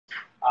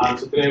So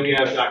today we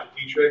have Dr.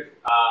 Dieterich,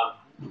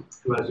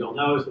 who, as you all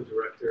know, is the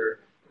director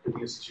of the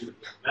Institute of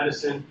Medical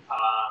Medicine,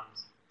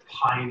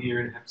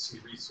 pioneer in Hep C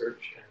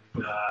research and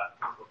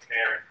clinical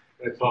care.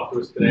 Going to talk to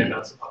us today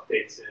about some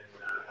updates in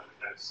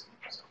hepatitis C.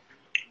 So.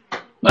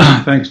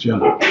 Thanks, Jim.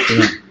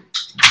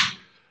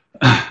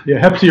 Yeah,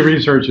 Hep C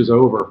research is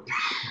over.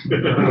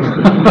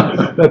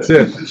 That's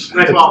it.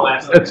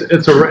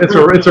 It's a wrap.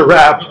 It's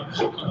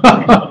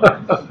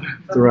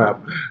a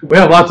wrap. We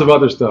have lots of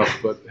other stuff,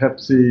 but Hep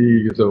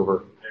C is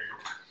over.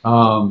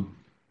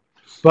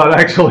 But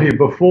actually,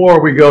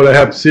 before we go to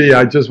Hep C,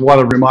 I just want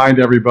to remind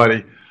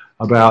everybody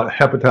about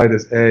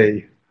hepatitis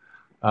A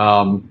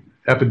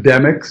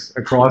epidemics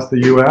across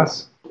the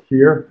U.S.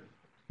 Here.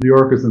 New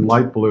York is in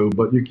light blue,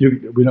 but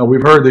we know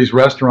we've heard these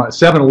restaurants.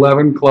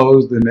 7-Eleven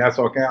closed in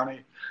Nassau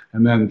County,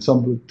 and then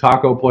some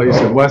taco place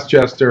in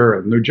Westchester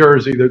and New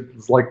Jersey.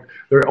 It's like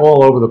they're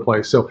all over the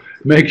place. So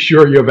make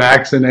sure you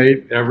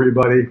vaccinate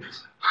everybody,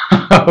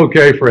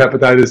 okay, for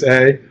hepatitis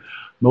A.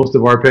 Most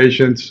of our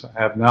patients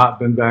have not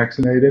been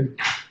vaccinated.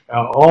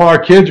 All our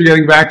kids are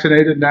getting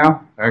vaccinated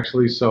now,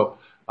 actually. So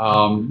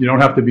you don't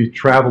have to be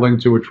traveling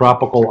to a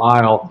tropical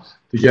isle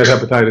to get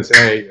hepatitis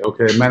A.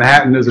 Okay,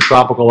 Manhattan is a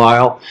tropical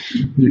isle.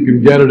 You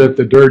can get it at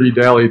the Dirty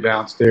Deli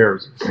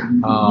downstairs.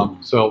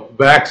 So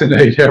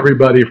vaccinate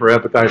everybody for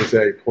hepatitis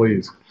A,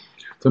 please.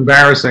 It's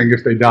embarrassing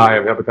if they die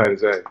of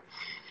hepatitis A.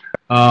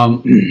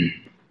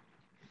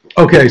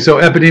 Okay, so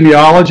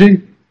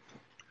epidemiology.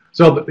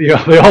 So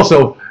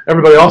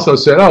everybody also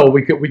said, oh,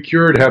 we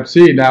cured Hep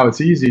C. Now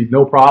it's easy,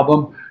 no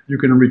problem. You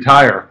can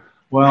retire.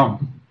 Well,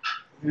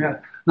 yeah.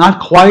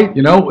 Not quite,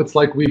 you know. It's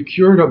like we've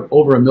cured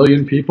over 1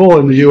 million people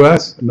in the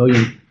U.S.,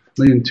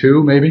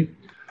 1.2 maybe.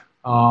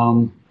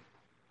 And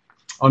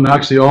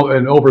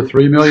over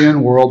 3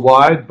 million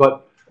worldwide.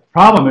 But the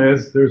problem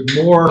is there's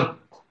more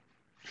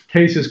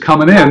cases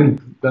coming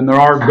in than there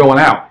are going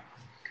out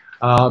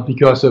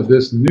because of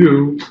this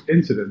new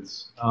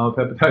incidence of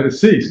hepatitis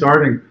C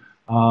starting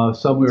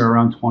somewhere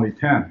around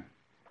 2010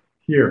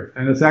 here.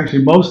 And it's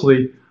actually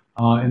mostly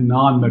in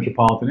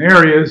non-metropolitan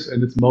areas,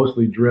 and it's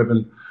mostly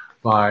driven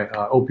by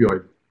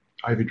opioid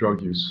IV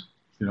drug use,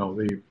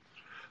 the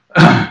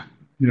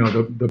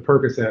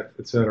Percocet,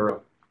 etc.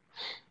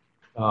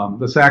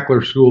 The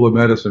Sackler School of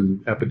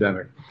Medicine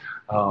epidemic.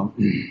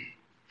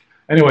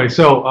 Anyway,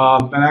 so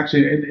and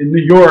actually in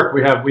New York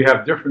we have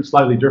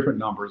slightly different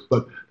numbers,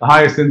 but the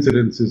highest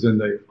incidence is in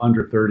the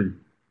under 30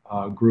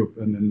 group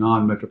in the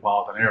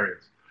non-metropolitan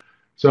areas.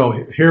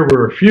 So here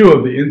were a few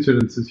of the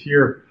incidences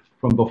here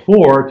from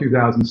before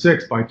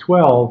 2006. By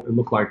 12, it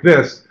looked like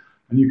this.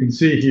 And you can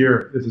see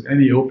here, this is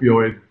any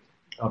opioid.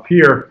 Up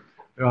here,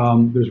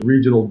 there's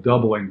regional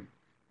doubling.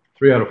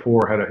 3 out of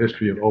 4 had a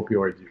history of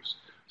opioid use.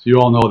 So you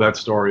all know that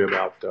story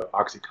about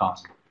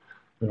OxyContin.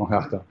 We don't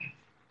have to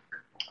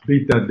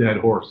beat that dead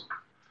horse.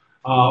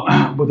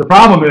 But the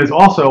problem is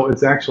also,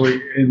 it's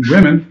actually in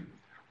women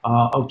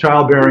of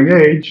childbearing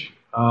age.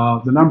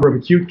 The number of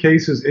acute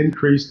cases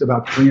increased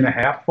about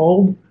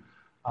 3.5-fold.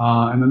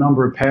 And the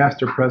number of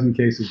past or present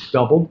cases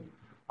doubled.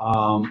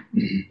 And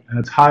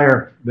it's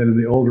higher than in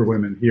the older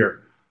women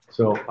here,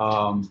 so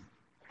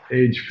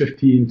age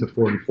 15 to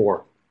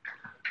 44.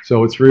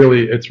 So it's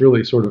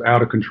really sort of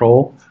out of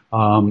control,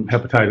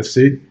 hepatitis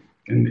C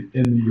in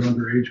the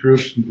younger age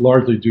groups,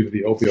 largely due to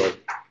the opioid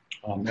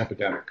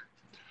epidemic.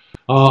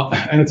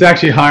 And it's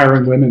actually higher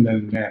in women than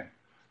in men.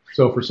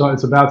 So for some,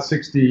 it's about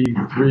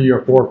 63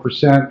 or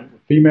 4%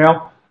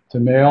 female to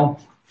male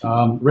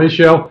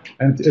ratio,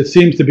 and it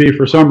seems to be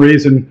for some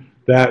reason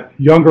that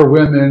younger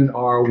women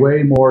are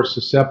way more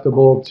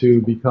susceptible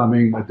to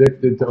becoming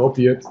addicted to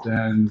opiates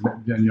than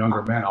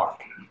younger men are.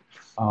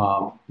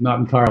 Not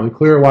entirely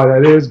clear why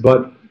that is,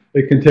 but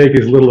it can take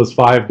as little as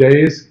 5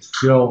 days.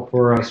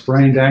 For a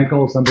sprained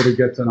ankle, somebody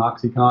gets an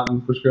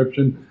OxyContin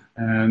prescription,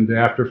 and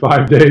after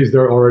 5 days,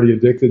 they're already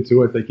addicted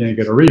to it. They can't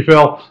get a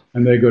refill,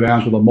 and they go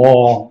down to the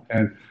mall,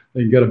 and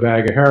they can get a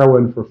bag of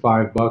heroin for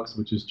 $5,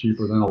 which is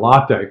cheaper than a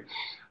latte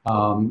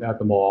at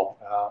the mall,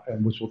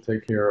 and which will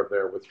take care of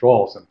their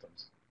withdrawal symptoms.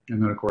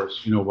 And then, of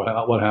course,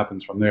 what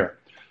happens from there.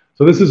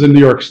 So this is in New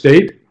York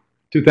State.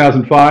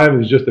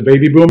 2005 is just the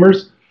baby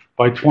boomers.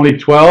 By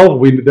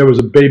 2012, there was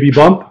a baby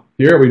bump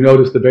here. We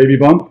noticed the baby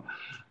bump.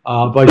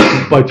 By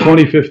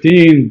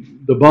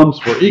 2015, the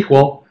bumps were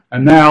equal.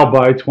 And now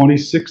by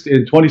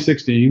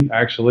 2016,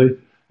 actually,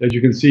 as you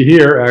can see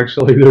here,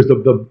 actually, there's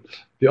the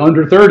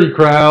under 30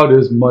 crowd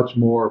is much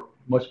more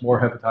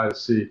hepatitis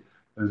C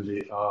than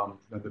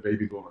the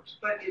baby boomers.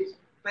 But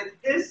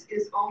this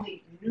is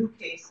only new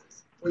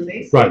cases. When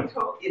they say right.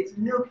 It's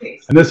new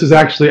cases. And this is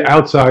actually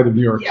outsed of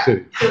New York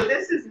City. So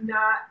this is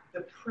not the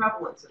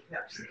prevalence of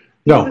Hep C.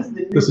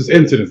 This is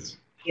incidence.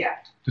 Yeah.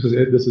 This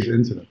is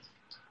incidence.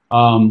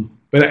 And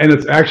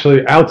it's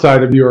actually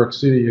outside of New York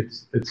City.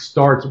 It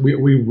starts.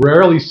 We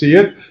rarely see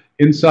it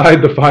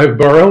inside the 5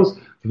 boroughs,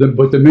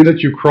 but the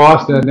minute you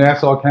cross the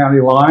Nassau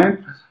County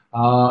line,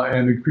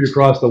 and you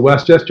cross the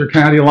Westchester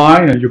County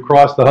line, and you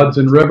cross the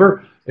Hudson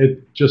River,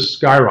 it just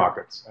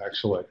skyrockets.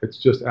 Actually, it's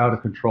just out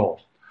of control.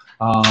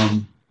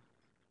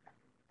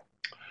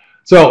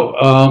 So,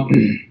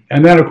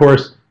 and then of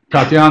course,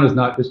 Tatiana's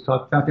not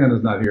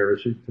here,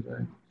 is she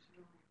today?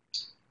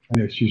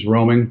 Yeah, she's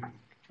roaming.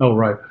 Oh,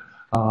 right.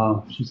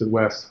 She's at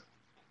West.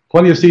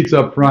 Plenty of seats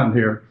up front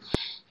here.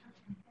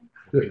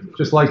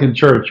 Just like in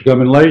church, you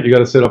come in late, you got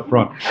to sit up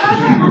front.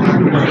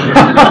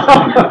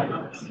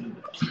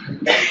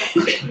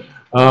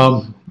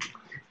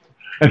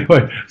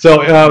 Anyway,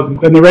 so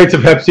and the rates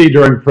of Hep C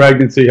during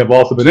pregnancy have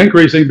also been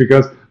increasing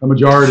because the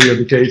majority of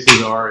the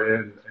cases are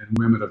in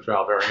women of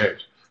childbearing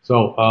age.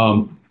 So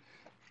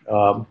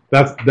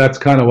that's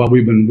kind of what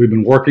we've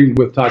been working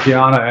with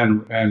Tatiana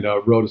and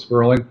Rhoda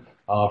Sperling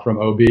from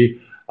OB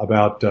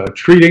about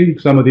treating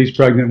some of these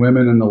pregnant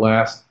women in the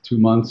last 2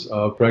 months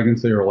of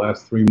pregnancy or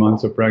last 3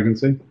 months of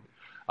pregnancy.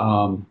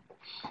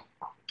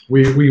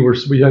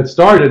 We had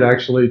started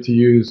actually to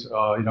use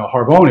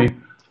Harvoni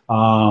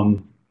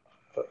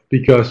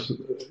because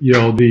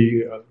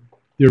the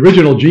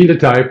original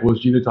genotype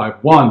was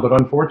genotype 1, but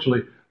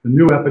unfortunately the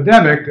new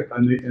epidemic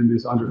in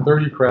this under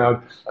 30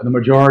 crowd, the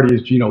majority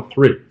is geno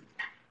 3.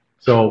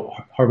 So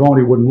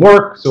Harvoni wouldn't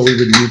work, so we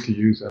would need to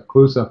use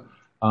Epclusa,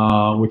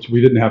 which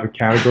we didn't have a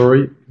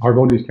category.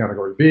 Harvoni is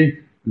category B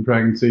in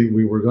pregnancy.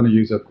 We were going to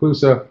use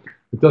Epclusa.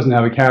 It doesn't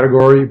have a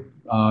category,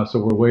 so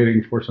we're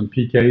waiting for some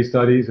PK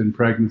studies in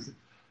pregnant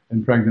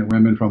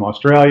women from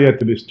Australia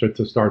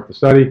to start the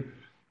study.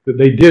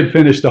 They did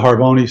finish the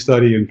Harvoni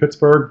study in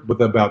Pittsburgh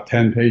with about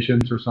 10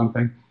 patients or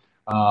something,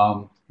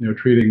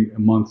 treating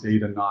months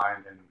 8 and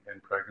 9 in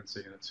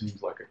pregnancy, and it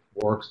seems like it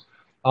works.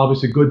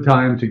 Obviously, good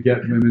time to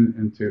get women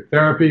into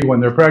therapy when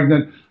they're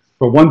pregnant.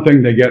 For one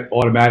thing, they get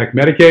automatic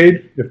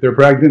Medicaid if they're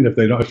pregnant, if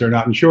they're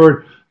not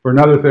insured. For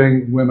another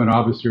thing, women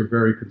obviously are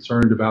very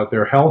concerned about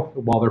their health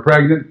while they're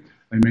pregnant.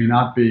 They may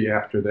not be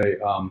after they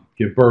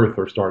give birth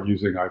or start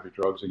using IV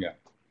drugs again.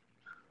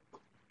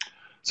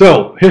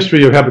 So,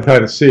 history of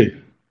hepatitis C.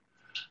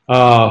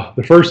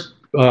 The first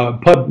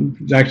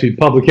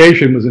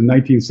publication was in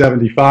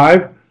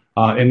 1975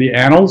 in the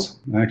Annals.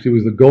 Actually, it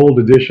was the gold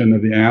edition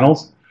of the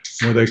Annals,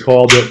 where they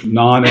called it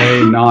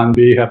non-A,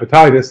 non-B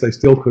hepatitis. They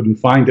still couldn't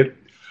find it.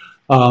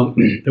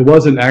 It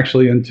wasn't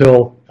actually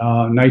until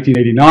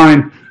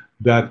 1989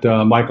 that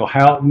Michael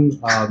Houghton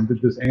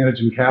did this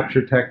antigen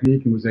capture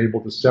technique and was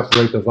able to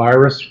separate the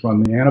virus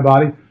from the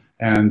antibody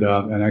and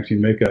actually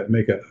make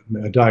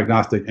a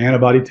diagnostic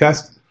antibody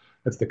test.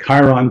 That's the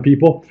Chiron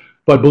people.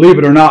 But believe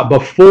it or not,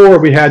 before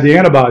we had the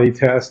antibody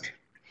test,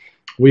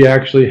 we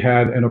actually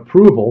had an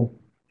approval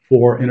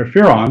for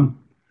interferon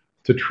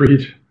to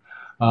treat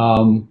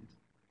abnormal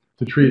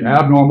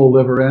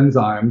liver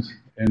enzymes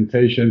in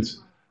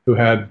patients who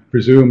had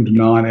presumed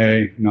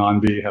non-A,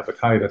 non-B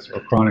hepatitis or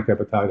chronic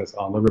hepatitis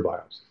on liver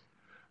biopsy.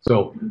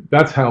 So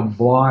that's how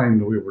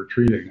blind we were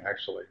treating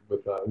actually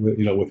with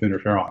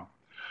interferon.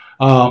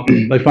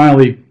 They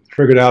finally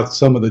figured out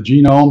some of the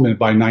genome, and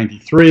by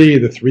 93,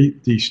 the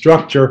 3D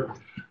structure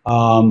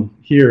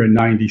here in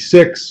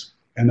 96,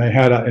 and they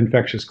had an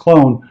infectious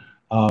clone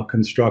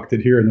constructed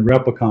here in the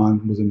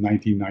replicon was in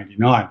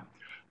 1999.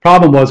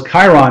 Problem was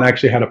Chiron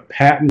actually had a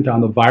patent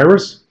on the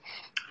virus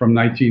from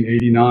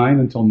 1989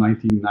 until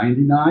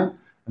 1999,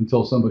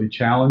 until somebody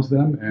challenged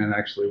them and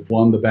actually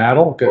won the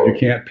battle, because you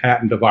can't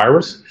patent a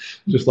virus,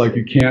 just like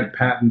you can't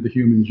patent the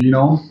human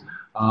genome.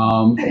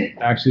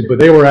 Actually, but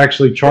they were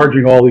actually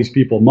charging all these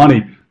people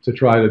money to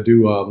try to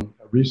do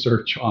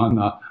research on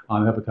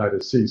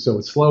hepatitis C. So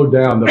it slowed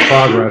down the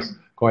progress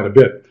quite a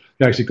bit.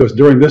 Actually, because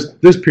during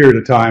this period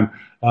of time,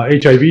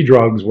 HIV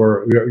drugs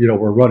were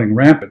running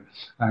rampant.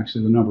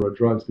 Actually, the number of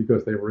drugs,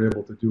 because they were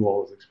able to do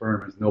all those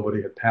experiments,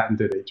 nobody had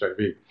patented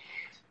HIV.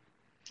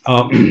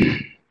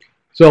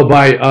 So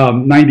by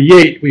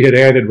 98, we had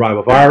added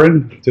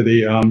ribavirin to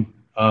the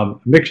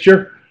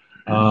mixture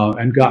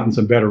and gotten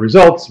some better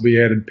results.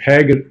 We added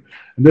PEG,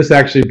 and this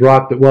actually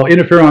brought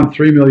interferon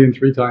 3 million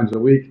 3 times a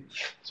week.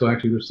 So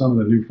actually, there's some of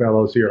the new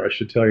fellows here. I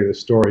should tell you this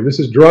story. This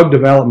is drug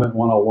development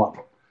 101.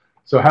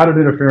 So how did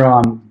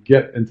interferon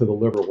get into the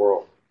liver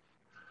world?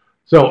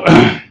 So,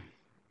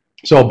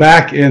 so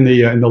back in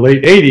the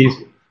late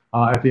 80s,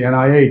 at the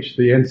NIH,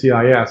 the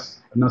NCIS,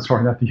 no,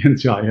 sorry, not the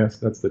NCIS,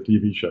 that's the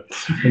TV show.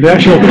 The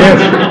National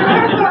Cancer,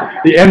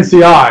 the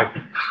NCI,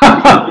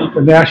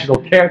 the National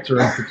Cancer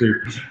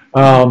Institute.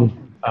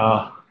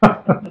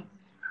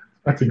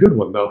 That's a good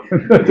one, though.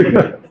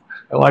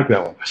 I like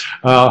that one.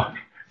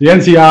 The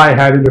NCI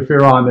had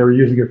interferon. They were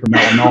using it for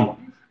melanoma.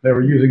 They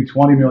were using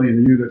 20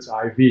 million units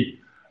IV,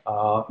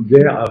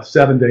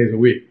 7 days a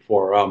week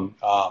for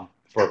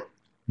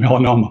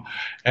melanoma,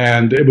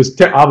 and it was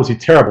obviously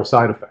terrible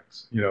side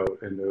effects.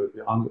 And the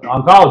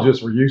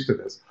oncologists were used to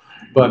this,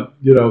 but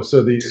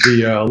so the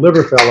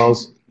liver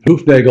fellows,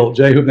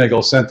 Jay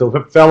Hoofnagel sent the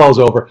fellows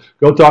over,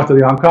 go talk to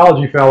the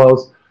oncology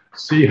fellows,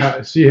 see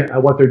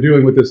what they're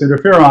doing with this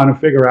interferon, and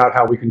figure out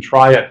how we can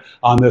try it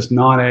on this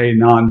non-A,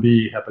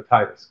 non-B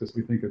hepatitis, because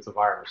we think it's a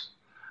virus.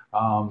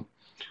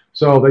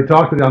 So they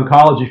talked to the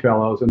oncology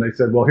fellows, and they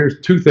said, well, here's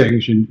 2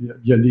 things you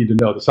need to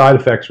know. The side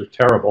effects are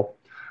terrible,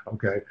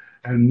 okay?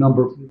 And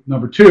number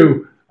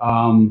 2,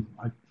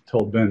 I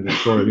told Ben this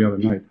story the other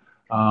night.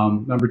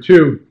 Number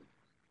 2,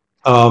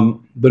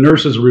 the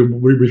nurses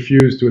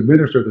refuse to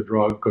administer the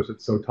drug because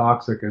it's so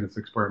toxic and it's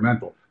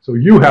experimental. So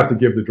you have to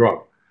give the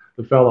drug.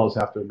 The fellows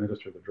have to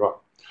administer the drug.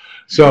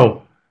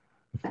 So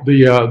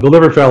the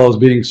liver fellows,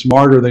 being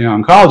smarter than the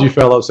oncology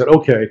fellows, said,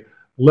 okay,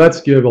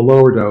 let's give a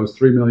lower dose,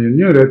 3 million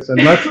units,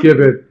 and let's give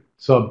it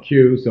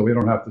sub-Q so we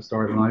don't have to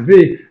start an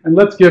IV, and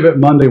let's give it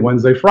Monday,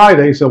 Wednesday,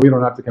 Friday so we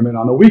don't have to come in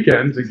on the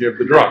weekends and give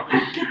the drug.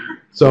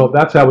 So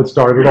that's how it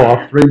started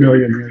off, 3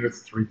 million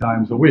units 3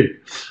 times a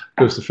week,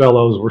 because the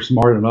fellows were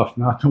smart enough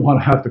not to want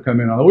to have to come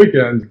in on the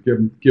weekends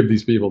and give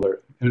these people their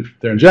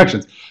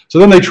injections. So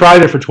then they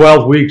tried it for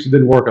 12 weeks. It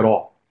didn't work at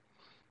all,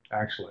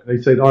 actually. They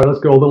said, all right,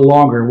 let's go a little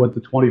longer. And went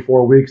to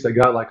 24 weeks. They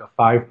got like a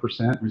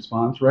 5%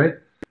 response rate.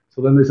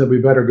 So then they said, we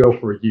better go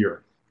for a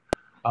year.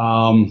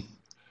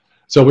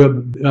 So they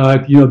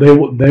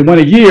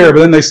went a year, but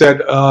then they said,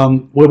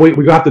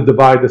 we got to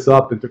divide this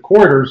up into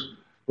quarters,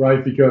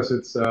 right? Because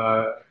it's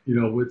we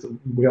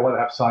want to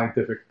have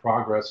scientific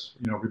progress,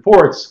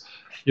 reports,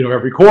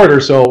 every quarter.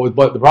 So,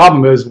 but the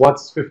problem is,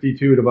 what's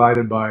 52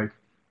 divided by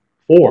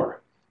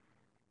 4?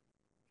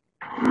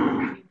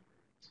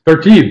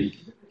 13.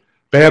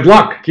 Bad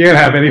luck. Can't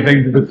have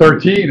anything to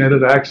 13, and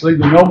it actually,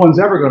 no one's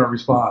ever going to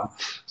respond.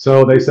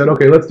 So they said,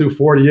 okay, let's do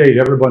 48.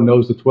 Everyone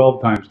knows the 12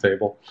 times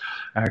table,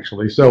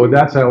 actually. So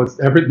that's how it's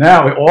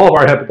now. All of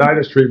our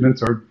hepatitis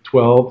treatments are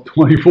 12,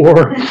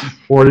 24,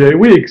 48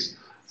 weeks.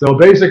 So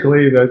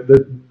basically,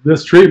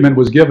 this treatment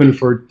was given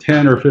for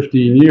 10 or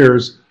 15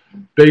 years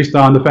based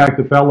on the fact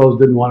that fellows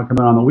didn't want to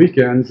come in on the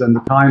weekends, and the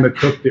time it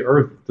took the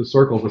Earth to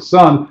circle the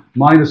sun,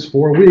 minus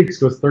 4 weeks,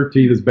 because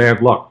 13 is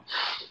bad luck.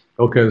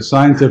 Okay,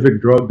 scientific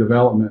drug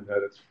development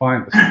at its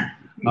finest.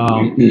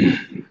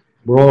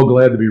 We're all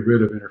glad to be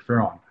rid of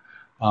interferon.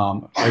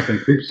 I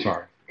think, oops,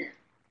 sorry.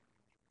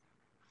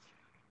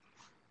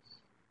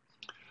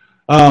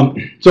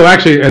 So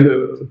actually,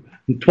 and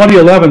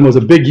 2011 was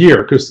a big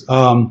year because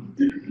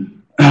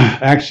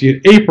actually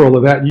in April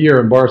of that year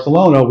in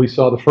Barcelona, we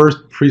saw the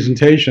first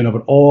presentation of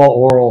an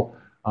all-oral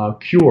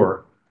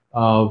cure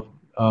of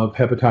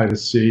hepatitis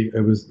C.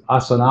 It was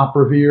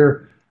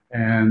isoniprevir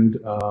and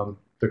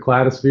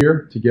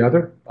declatosphere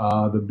together.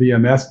 The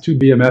two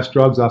BMS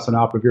drugs,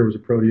 isoniprevir was a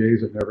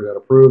protease that never got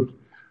approved.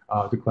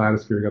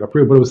 Declatosphere got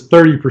approved, but it was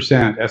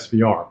 30%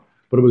 SVR.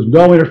 But it was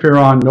no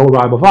interferon, no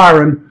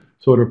ribavirin,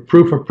 sort of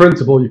proof of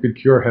principle you could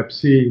cure hep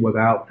C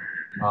without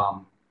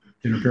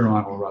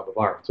interferon or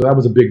ribavirin. So that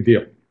was a big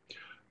deal.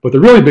 But the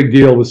really big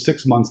deal was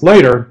 6 months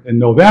later, in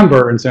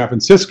November in San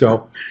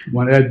Francisco,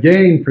 when Ed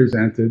Gain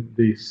presented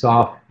the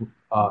soft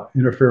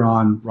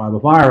interferon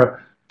ribavirin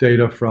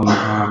data from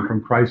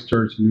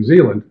Christchurch, New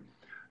Zealand,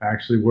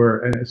 actually,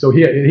 so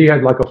he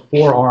had like a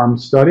 4-arm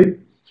study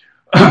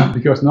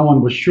because no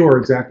one was sure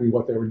exactly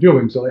what they were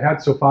doing. So they had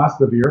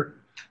sofosbuvir,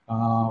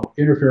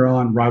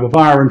 interferon,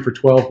 ribavirin for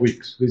 12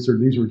 weeks. These were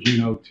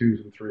Geno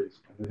 2s and 3s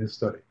in his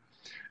study.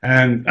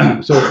 And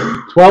so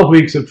 12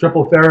 weeks of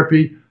triple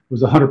therapy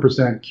was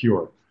 100%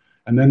 cure.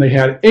 And then they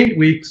had 8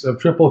 weeks of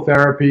triple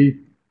therapy,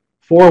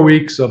 4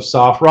 weeks of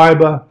soft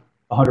riba,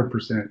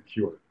 100%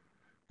 cure.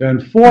 Then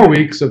 4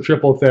 weeks of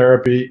triple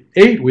therapy,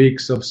 8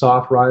 weeks of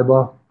soft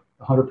riba,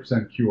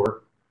 100%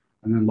 cure.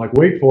 And then, like,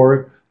 wait for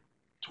it,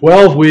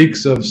 12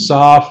 weeks of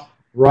soft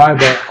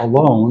riba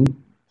alone,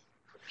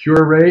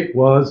 cure rate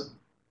was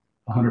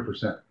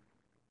 100%,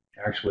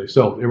 actually.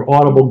 So there were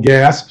audible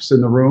gasps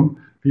in the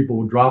room. People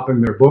were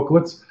dropping their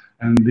booklets,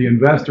 and the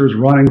investors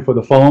running for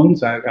the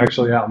phones,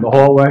 actually out in the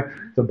hallway,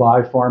 to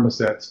buy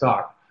Pharmasset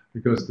stock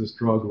because this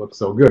drug looked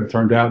so good.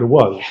 Turned out it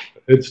was.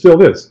 It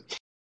still is.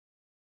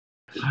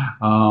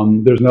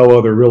 There's no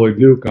other really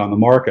nuke on the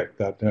market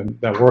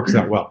that works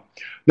that well.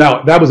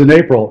 Now, that was in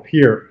April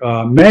here.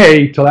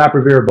 May,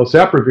 telaprevir,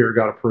 boceprevir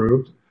got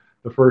approved,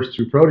 the first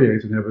 2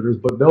 protease inhibitors,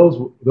 but those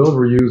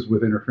were used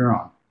with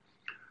interferon,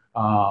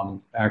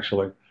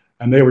 actually,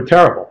 and they were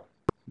terrible.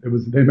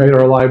 They made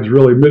our lives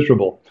really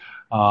miserable.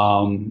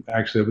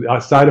 Actually,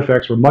 our side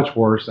effects were much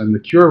worse, and the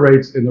cure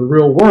rates in the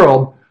real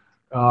world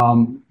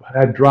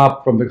had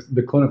dropped from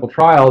the clinical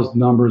trials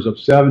numbers of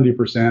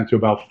 70% to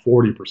about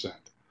 40%.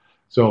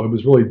 So it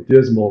was really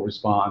dismal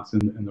response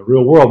in the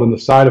real world, and the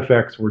side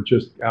effects were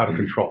just out of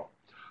control.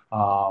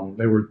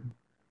 They were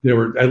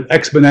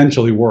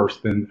exponentially worse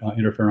than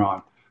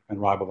interferon and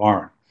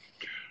ribavirin.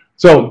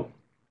 So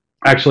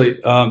actually,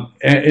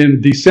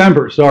 in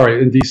December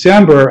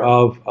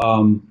of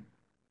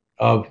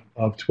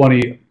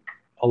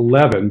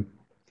 2011,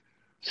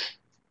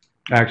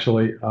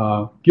 actually,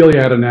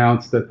 Gilead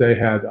announced that they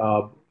had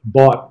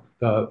bought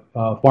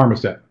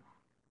Pharmasset,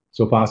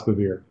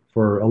 sofosbuvir,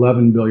 for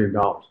 $11 billion.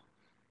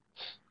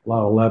 A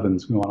lot of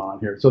 11s going on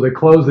here. So they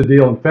closed the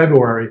deal in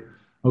February.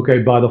 Okay,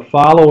 by the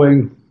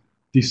following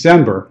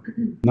December,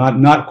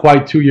 not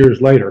quite 2 years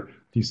later,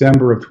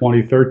 December of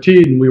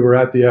 2013, we were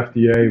at the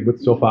FDA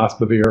with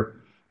sofosbuvir,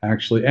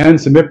 actually, and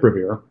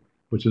cimipravir,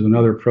 which is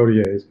another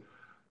protease,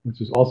 which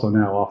is also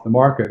now off the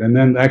market. And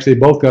then actually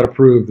both got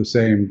approved the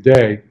same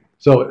day.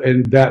 So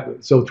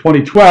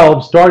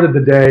 2012 started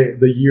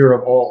the year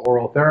of all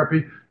oral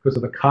therapy because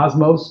of the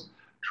Cosmos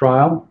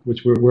trial,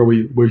 where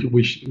we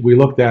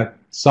looked at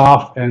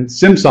SOF and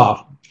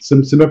SimSOF,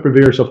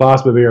 Simipravir,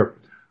 Sofosbuvir,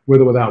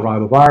 with or without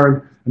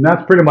ribavirin, and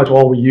that's pretty much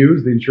all we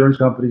used. The insurance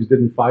companies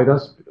didn't fight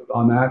us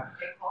on that.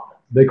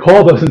 They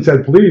called us and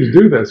said, please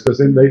do this, because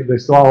then they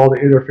saw all the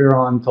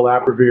interferon,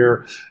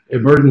 telaprevir,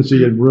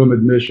 emergency and room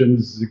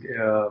admissions,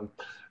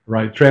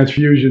 right,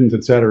 transfusions,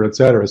 et cetera, et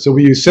cetera. So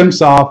we used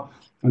SimSOF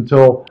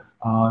until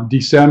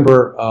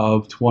December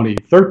of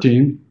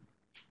 2013,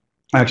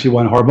 actually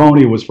when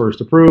Harvoni was first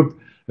approved.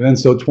 And then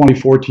so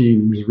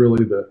 2014 was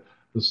really the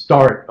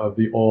start of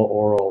the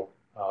all-oral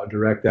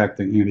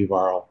direct-acting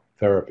antiviral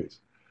therapies.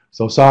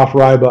 So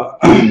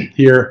SOF-RIBA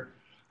here,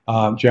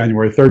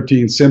 January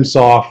 13,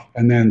 SimSOF,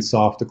 and then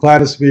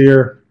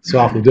Sofdeclatosphere,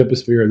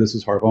 Soflodiposphere. This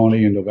is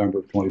Harvoni in November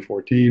of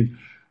 2014.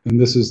 And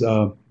this is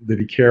the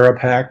Vicara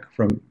pack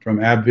from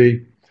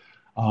AbbVie.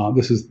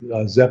 This is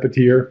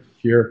Zepotir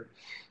here.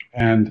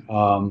 And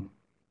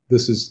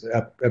this is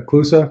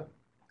Epclusa.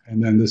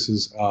 And then this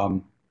is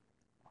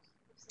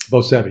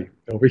Vosevi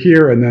over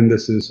here. And then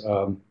this is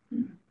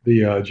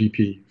the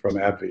GP from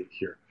AbbVie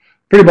here.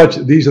 Pretty much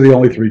these are the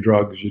only three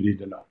drugs you need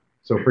to know.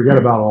 So forget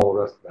about all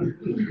the rest of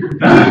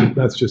that.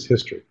 That's just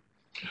history.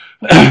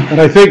 And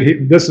I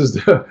think this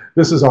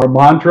is our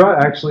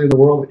mantra actually in the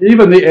world.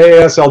 Even the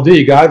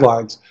AASLD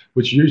guidelines,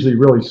 which usually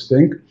really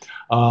stink,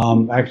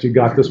 actually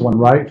got this one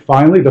right.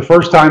 Finally, the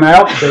first time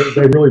out,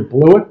 they really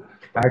blew it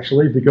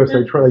actually, because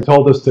they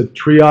told us to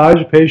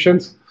triage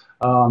patients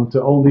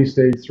to only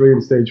stage 3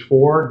 and stage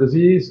 4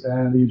 disease,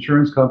 and the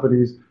insurance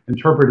companies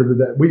interpreted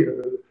that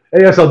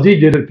ASLD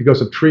did it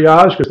because of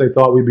triage, because they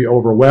thought we'd be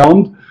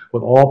overwhelmed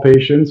with all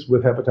patients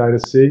with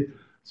hepatitis C.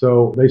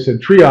 So they said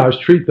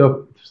triage, treat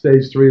the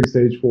stage 3 and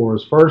stage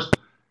 4s first.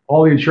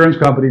 All the insurance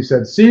companies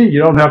said, see, you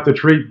don't have to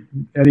treat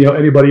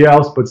anybody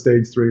else but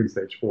stage 3 and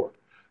stage 4.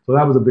 So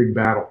that was a big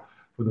battle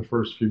for the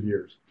first few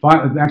years.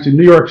 Actually,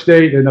 New York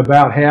State and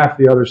about half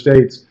the other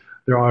states,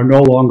 there are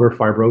no longer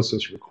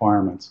fibrosis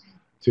requirements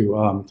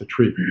to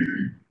treat.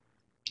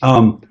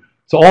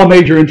 So all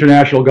major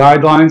international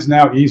guidelines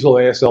now,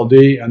 EASL,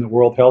 ASLD, and the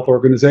World Health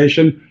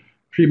Organization,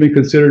 treatment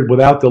considered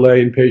without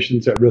delay in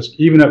patients at risk,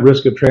 even at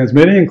risk of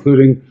transmitting,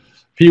 including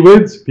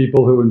PWIDs,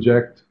 people who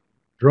inject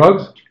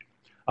drugs.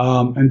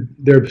 And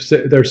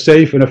they're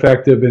safe and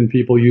effective in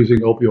people using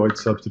opioid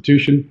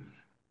substitution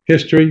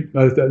history,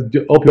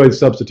 opioid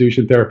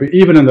substitution therapy,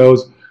 even in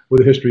those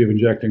with a history of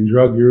injecting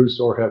drug use,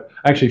 or have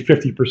actually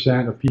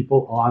 50% of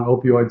people on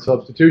opioid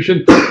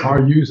substitution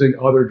are using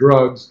other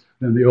drugs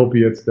than the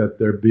opiates that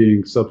they're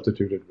being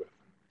substituted with.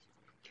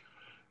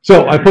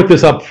 So I put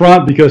this up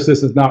front because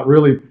this is not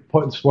really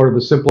sort of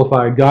the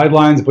simplified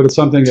guidelines, but it's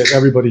something that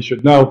everybody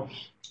should know.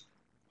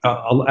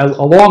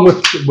 Along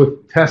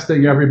with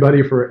testing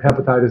everybody for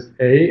hepatitis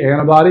A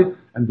antibody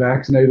and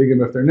vaccinating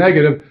them if they're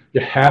negative,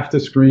 you have to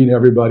screen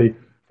everybody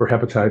for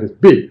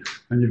hepatitis B.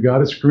 And you've got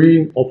to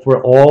screen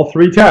for all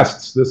three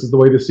tests. This is the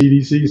way the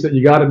CDC said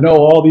you got to know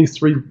all these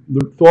three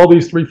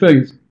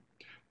things.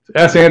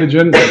 S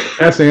antigen,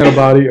 S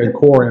antibody, and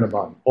core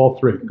antibody, all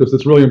three, because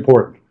it's really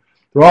important.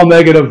 They're all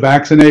negative,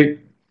 vaccinate.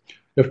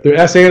 If the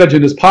S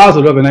antigen is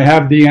positive and they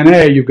have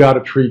DNA, you've got to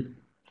treat.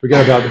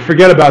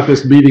 Forget about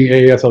this meeting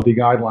AASLD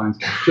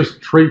guidelines.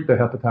 Just treat the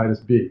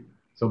hepatitis B.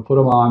 So put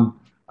them on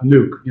a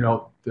nuke,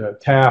 the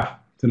TAF,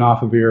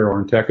 tenofovir,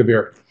 or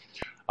entecavir.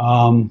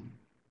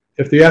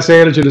 If the S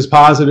antigen is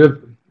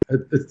positive,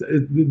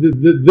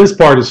 this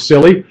part is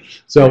silly.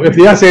 So if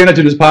the S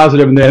antigen is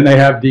positive and then they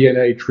have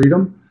DNA, treat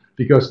them,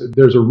 because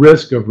there's a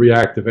risk of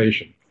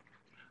reactivation.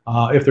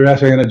 If their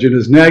S antigen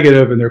is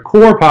negative and they're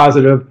core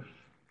positive,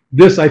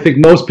 this I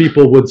think most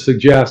people would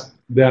suggest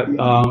that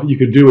you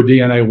could do a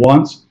DNA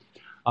once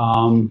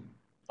on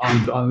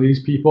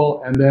these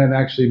people and then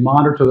actually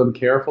monitor them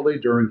carefully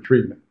during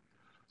treatment.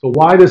 So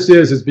why this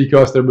is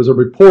because there was a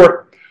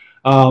report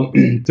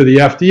to the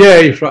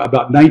FDA for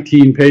about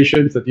 19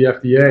 patients that the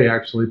FDA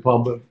actually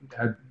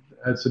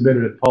had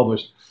submitted and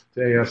published to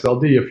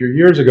AASLD a few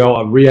years ago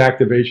of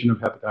reactivation of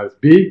hepatitis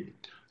B.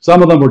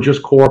 Some of them were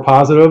just core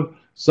positive,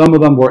 some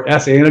of them were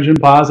S antigen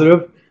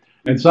positive,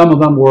 and some of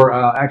them were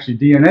actually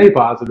DNA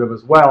positive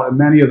as well, and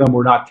many of them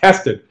were not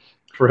tested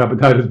for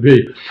hepatitis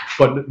B.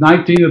 But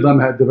 19 of them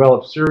had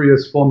developed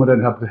serious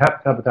fulminant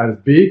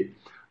hepatitis B.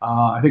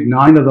 I think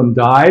 9 of them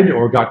died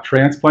or got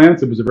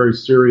transplants. It was a very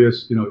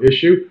serious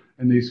issue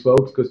in these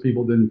folks because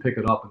people didn't pick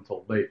it up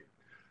until late.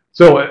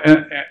 So,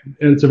 and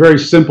it's a very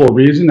simple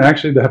reason.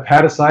 Actually, the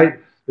hepatocyte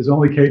is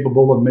only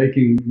capable of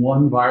making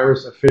one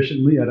virus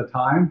efficiently at a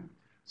time.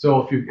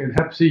 So and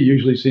Hep C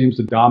usually seems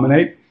to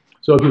dominate.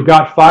 So if you've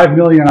got 5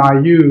 million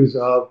IUs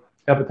of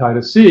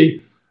hepatitis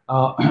C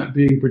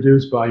being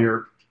produced by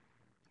your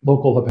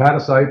local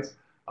hepatocytes,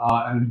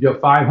 and you have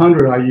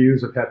 500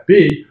 IUs of Hep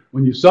B,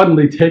 when you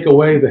suddenly take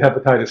away the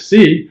hepatitis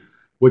C,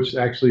 which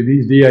actually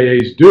these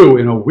DAAs do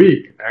in a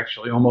week,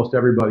 actually almost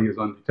everybody is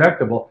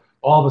undetectable,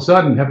 all of a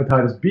sudden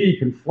hepatitis B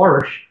can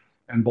flourish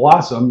and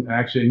blossom,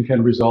 actually, and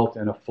can result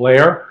in a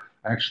flare,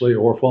 actually,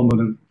 or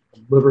fulminant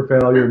liver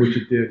failure, which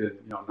it did in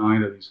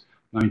 9 of these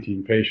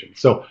 19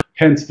 patients. So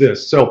hence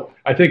this. So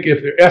I think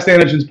if the S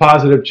antigen's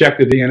positive, check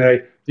the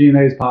DNA.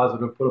 DNA is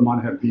positive, put them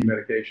on Hep B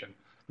medication.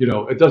 You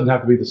know, it doesn't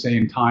have to be the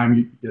same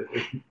time. It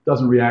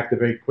doesn't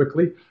reactivate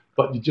quickly,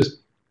 but you just,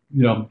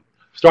 you know,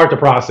 start the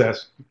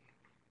process.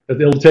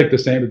 It'll take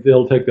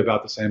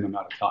about the same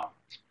amount of time.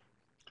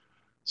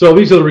 So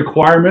these are the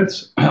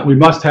requirements. We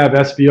must have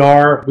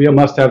SVR. We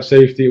must have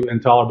safety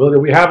and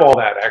tolerability. We have all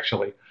that,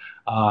 actually.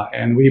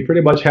 And we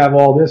pretty much have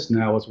all this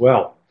now as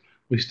well.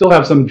 We still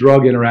have some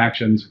drug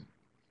interactions.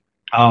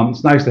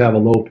 It's nice to have a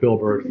low pill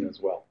burden as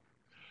well.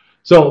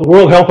 So the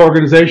World Health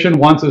Organization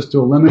wants us to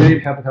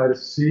eliminate hepatitis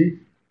C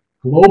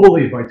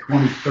globally by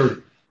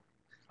 2030.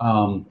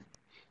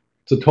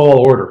 It's a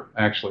tall order,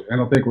 actually. I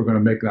don't think we're going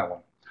to make that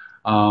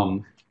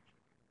one.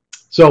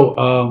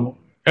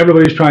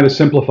 Everybody's trying to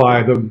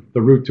simplify the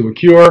route to a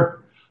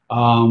cure,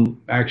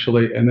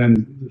 actually, and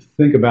then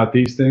think about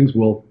these things.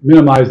 We'll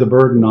minimize the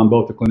burden on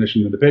both the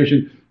clinician and the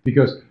patient,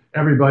 because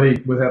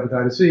everybody with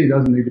hepatitis C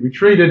doesn't need to be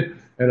treated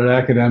at an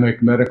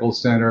academic medical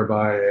center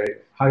by a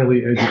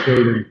highly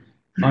educated,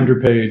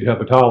 underpaid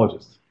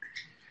hepatologist.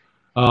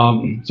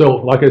 So,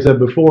 like I said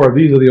before,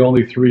 these are the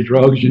only 3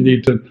 drugs you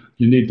need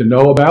to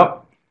know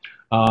about: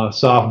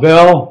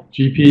 Sofvel,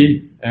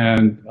 GP,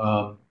 and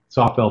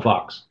Sofvel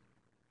Vox.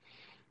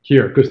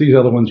 Here, because these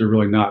other ones are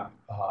really not,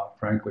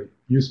 frankly,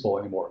 useful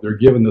anymore. They're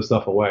giving this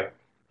stuff away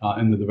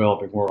in the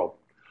developing world.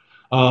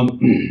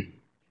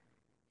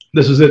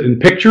 This is it in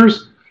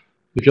pictures.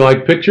 If you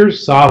like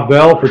pictures,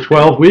 Sofvel for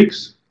 12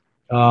 weeks,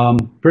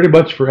 pretty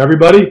much for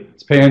everybody.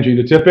 It's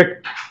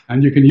pan-genotypic,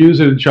 and you can use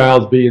it in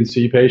child's B and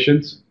C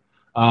patients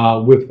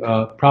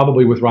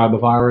probably with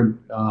ribavirin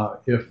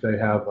if they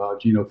have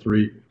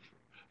Geno3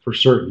 for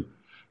certain.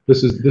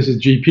 This is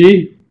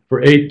GP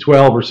for 8,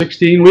 12, or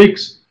 16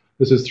 weeks.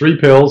 This is 3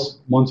 pills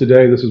once a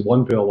day. This is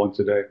 1 pill once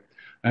a day.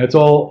 And it's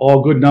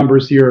all good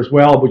numbers here as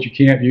well, but you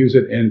can't use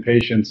it in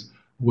patients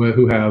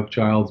who have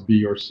child's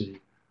B or C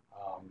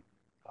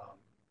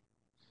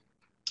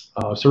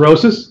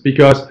cirrhosis,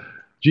 because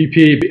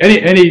GP,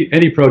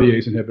 any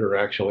protease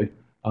inhibitor actually,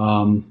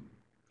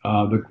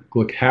 the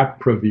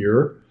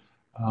glicapravir.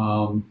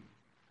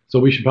 So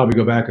we should probably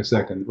go back a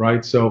second,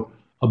 right? So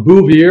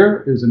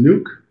abuvir is a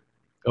nuke,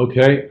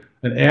 okay?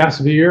 An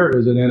asvir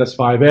is an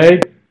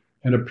NS5A,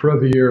 and a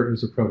provir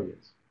is a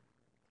protease.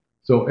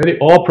 So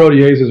all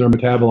proteases are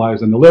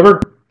metabolized in the liver,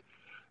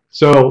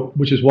 so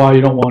which is why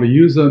you don't want to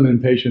use them in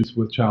patients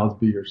with child's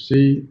B or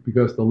C,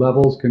 because the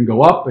levels can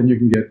go up and you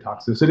can get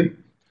toxicity.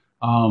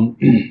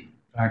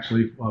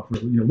 Actually, for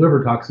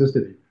liver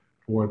toxicity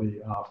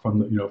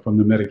from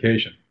the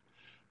medication.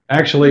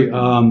 Actually,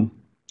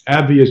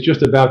 AbbVie is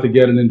just about to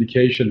get an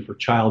indication for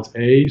child's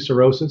A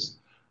cirrhosis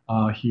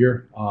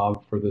here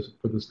for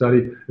the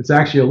study. It's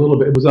actually a little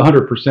bit. It was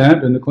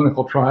 100% in the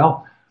clinical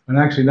trial, and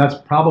actually that's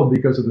probably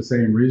because of the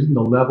same reason.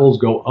 The levels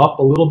go up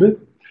a little bit,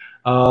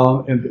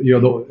 and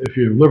if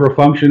your liver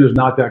function is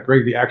not that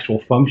great, the actual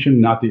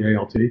function, not the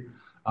ALT.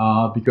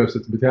 Because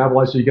it's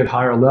metabolized, so you get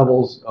higher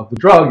levels of the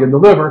drug in the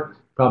liver,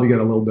 probably get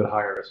a little bit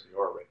higher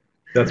SVR rate.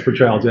 That's for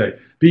child's A.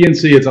 B and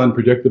C, it's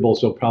unpredictable,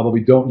 so probably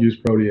don't use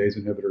protease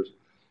inhibitors.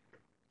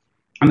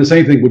 And the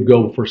same thing would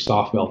go for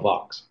Sofvel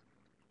Vox.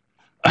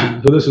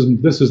 So this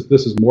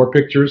is more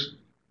pictures.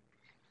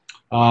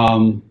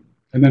 And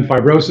then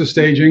fibrosis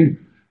staging.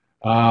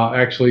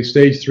 Actually,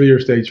 stage 3 or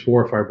stage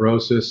 4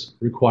 fibrosis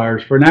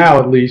requires, for now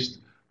at least,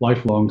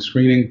 lifelong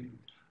screening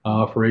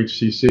for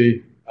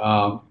HCC.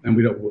 And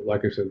we don't,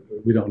 like I said,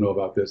 we don't know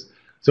about this.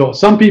 So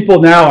some people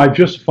now, I've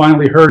just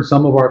finally heard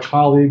some of our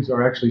colleagues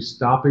are actually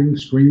stopping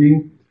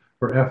screening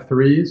for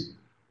F3s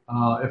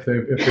if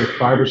their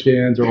fiber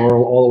scans are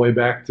all the way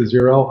back to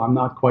 0. I'm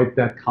not quite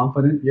that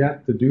confident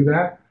yet to do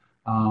that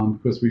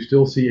because we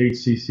still see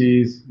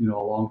HCCs, a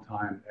long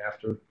time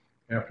after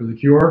the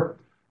cure,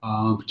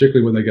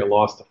 particularly when they get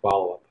lost to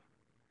follow-up.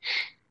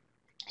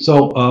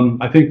 So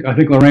I think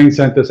Lorraine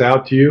sent this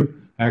out to you.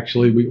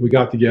 Actually, we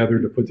got together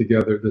to put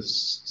together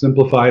this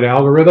simplified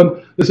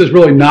algorithm. This is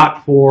really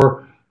not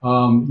for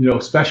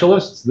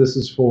specialists. This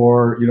is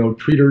for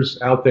treaters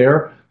out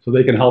there, so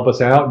they can help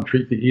us out and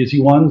treat the easy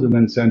ones, and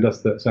then send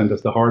us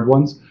the hard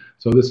ones.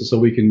 So this is so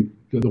we can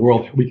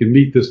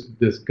meet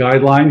this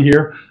guideline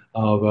here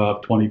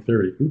of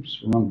 2030.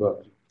 Oops, wrong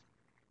button.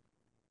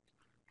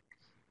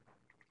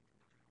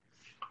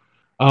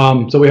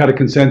 So we had a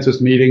consensus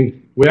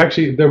meeting.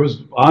 There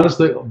was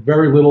honestly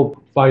very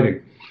little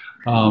fighting.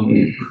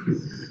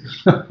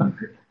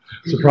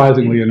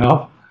 Surprisingly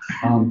enough,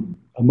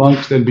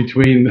 amongst and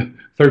between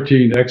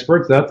 13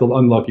 experts. That's an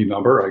unlucky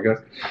number, I guess.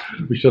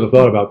 We should have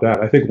thought about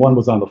that. I think one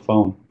was on the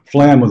phone.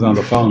 Flan was on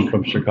the phone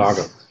from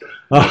Chicago.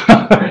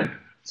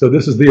 So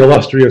this is the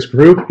illustrious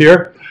group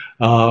here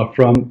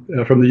from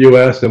the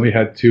U.S., and we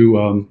had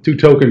two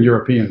token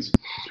Europeans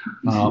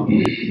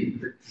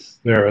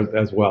there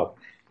as well.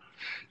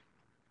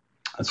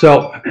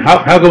 So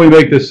how can we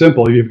make this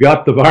simple? You've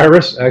got the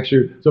virus,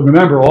 actually. So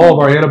remember, all of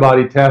our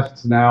antibody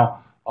tests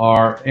now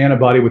are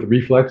antibody with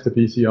reflex to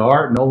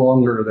PCR. No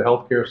longer in the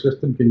healthcare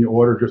system can you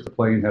order just a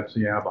plain Hep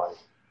C antibody.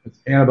 It's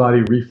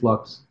antibody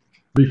reflex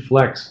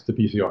reflex to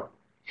PCR.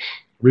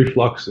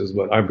 Reflux is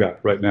what I've got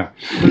right now.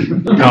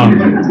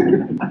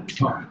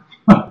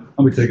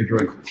 Let me take a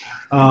drink.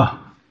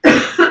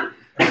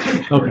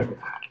 Okay.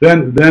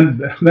 Then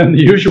the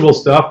usual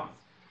stuff.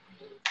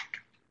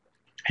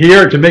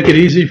 Here, to make it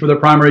easy for the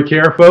primary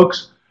care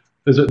folks,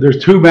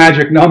 there's two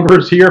magic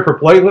numbers here for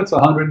platelets,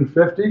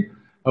 150.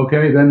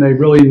 Okay, then they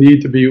really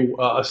need to be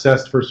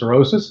assessed for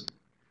cirrhosis.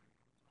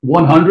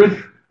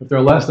 100. If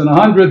they're less than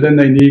 100, then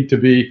they need to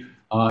be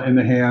in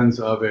the hands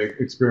of an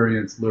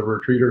experienced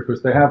liver treater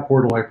because they have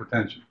portal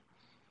hypertension.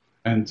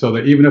 And so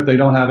that even if they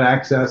don't have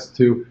access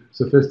to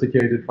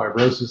sophisticated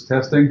fibrosis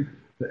testing,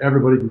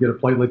 everybody can get a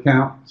platelet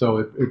count.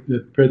 So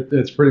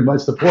it's pretty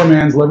much the poor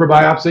man's liver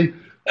biopsy.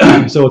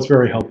 So it's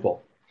very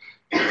helpful.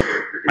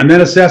 And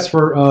then assess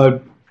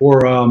for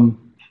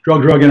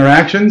drug-drug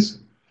interactions.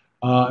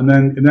 And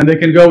then they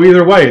can go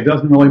either way. It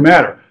doesn't really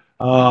matter.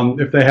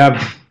 If they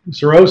have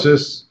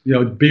cirrhosis,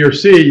 B or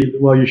C,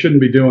 well, you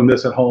shouldn't be doing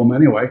this at home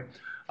anyway.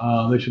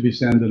 They should be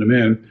sending them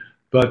in,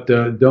 but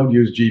don't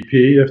use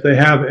GP. If they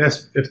have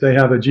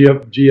a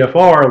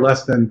GFR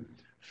less than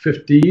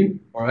 15,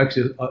 or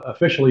actually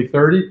officially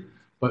 30,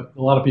 but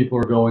a lot of people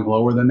are going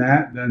lower than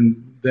that,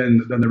 then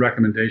the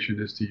recommendation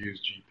is to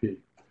use GP.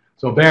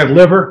 So bad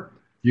liver,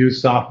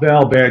 use soft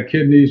valve. Bad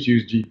kidneys,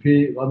 use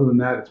GP. Other than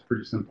that, it's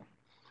pretty simple.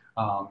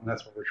 And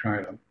that's what we're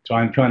trying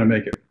to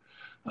make it.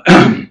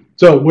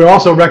 So we're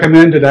also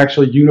recommended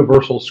actually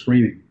universal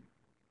screening.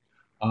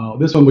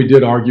 This one we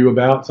did argue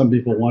about. Some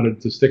people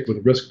wanted to stick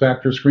with risk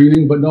factor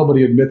screening, but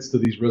nobody admits to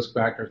these risk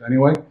factors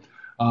anyway.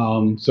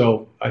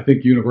 So I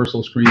think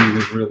universal screening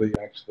is really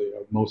actually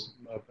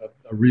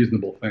a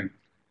reasonable thing.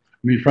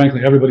 I mean,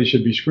 frankly, everybody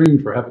should be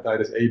screened for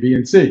hepatitis A, B,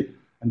 and C,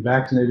 and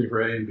vaccinated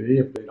for A and B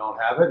if they don't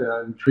have it,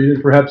 and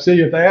treated for Hep C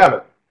if they have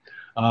it.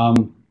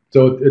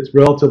 So it's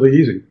relatively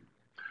easy.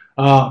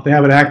 If they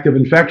have an active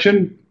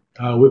infection,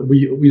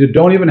 we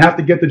don't even have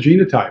to get the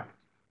genotype.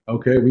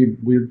 Okay,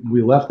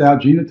 we left out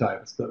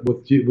genotypes.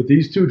 With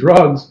these two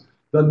drugs,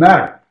 doesn't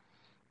matter.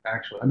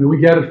 Actually, I mean, we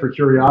get it for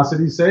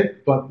curiosity's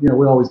sake, but we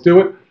always do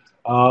it.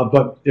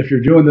 But if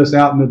you're doing this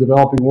out in the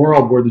developing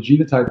world where the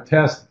genotype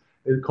test,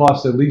 it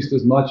costs at least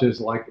as much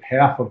as like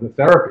half of the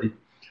therapy,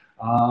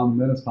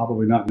 then it's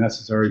probably not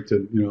necessary to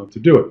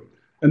do it.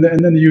 And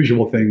then the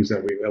usual things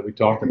that we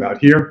talked about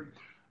here.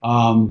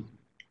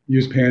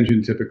 Use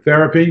pangenotypic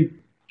therapy,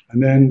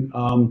 and then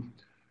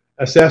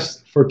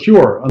assess for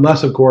cure,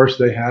 unless of course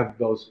they have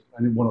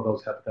one of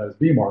those hepatitis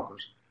B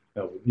markers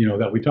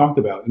that we talked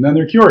about, and then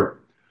they're cured.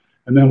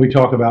 And then we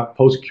talk about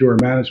post-cure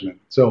management.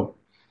 So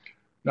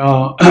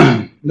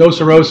no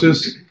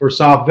cirrhosis for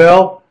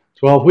soft-vel,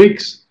 12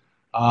 weeks,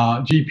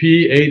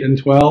 GP 8 and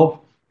 12,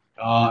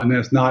 and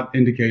that's not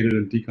indicated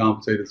in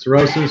decompensated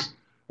cirrhosis.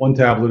 1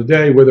 tablet a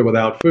day with or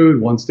without food,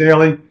 once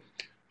daily,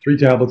 3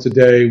 tablets a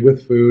day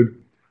with food.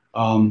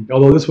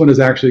 Although this one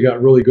has actually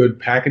got really good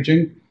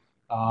packaging.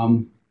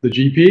 The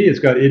GP, it's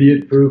got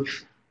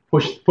idiot-proof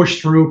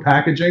push-through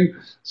packaging,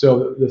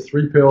 so the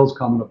 3 pills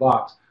come in a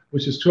box,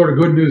 which is sort of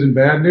good news and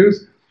bad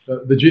news.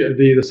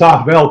 The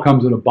soft vel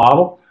comes in a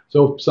bottle,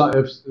 so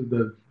if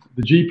the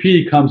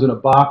GP comes in a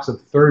box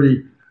of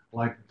 30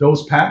 like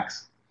dose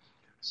packs,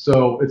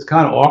 so it's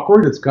kind of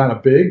awkward. It's kind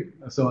of big.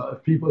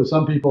 So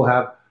some people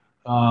have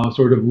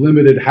sort of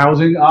limited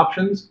housing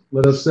options.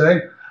 Let us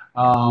say.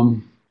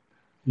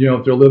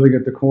 If they're living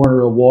at the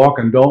corner of walk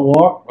and don't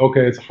walk,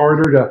 okay, it's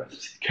harder to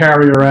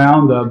carry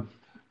around a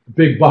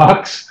big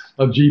box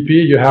of GP.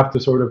 You have to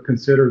sort of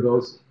consider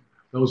those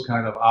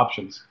kind of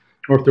options.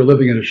 Or if they're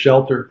living in a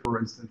shelter, for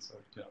instance,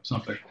 or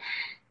something.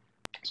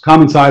 It's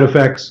common side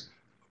effects,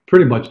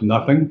 pretty much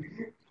nothing.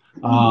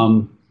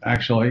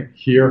 Actually,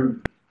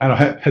 here, I don't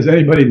know, has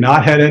anybody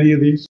not had any of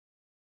these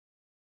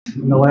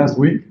in the last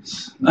week?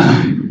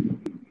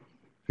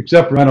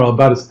 Except for, I don't know,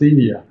 about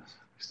asthenia.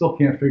 Still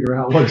can't figure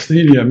out what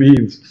asthenia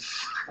means.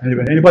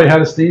 Anybody had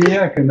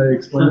asthenia? Can they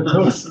explain it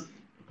to us?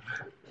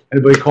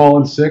 Anybody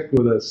calling sick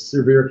with a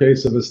severe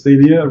case of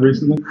asthenia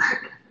recently?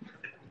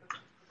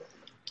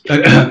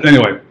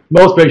 Anyway,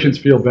 most patients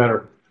feel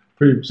better.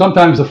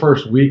 Sometimes the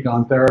first week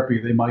on therapy,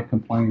 they might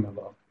complain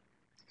about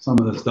some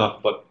of the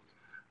stuff. But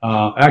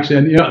actually,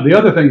 and the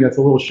other thing that's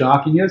a little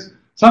shocking is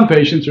some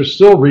patients are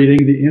still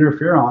reading the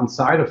interferon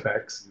side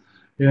effects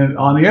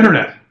on the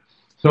internet.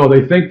 So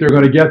they think they're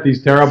going to get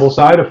these terrible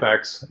side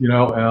effects,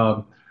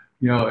 like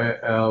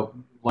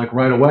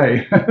right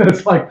away.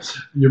 It's like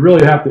you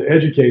really have to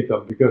educate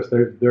them because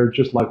they're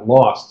just like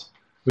lost.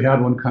 We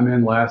had one come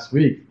in last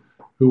week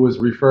who was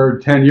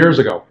referred 10 years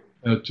ago.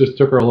 And it just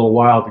took her a little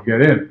while to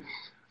get in,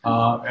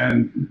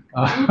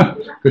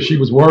 because she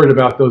was worried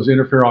about those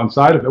interferon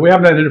side effects. We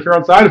haven't had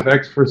interferon side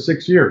effects for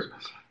 6 years.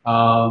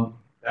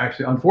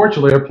 Actually,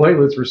 unfortunately, her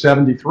platelets were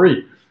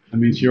 73. I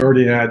mean, she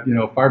already had,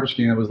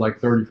 FibroScan was like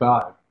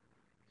 35.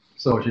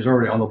 So she's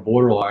already on the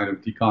borderline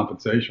of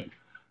decompensation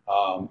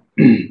by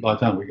the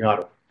time we got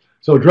her.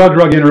 So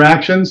drug-drug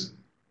interactions.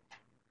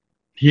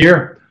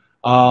 Here,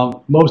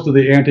 most of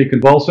the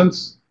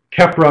anticonvulsants.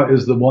 Keppra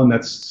is the one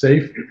that's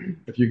safe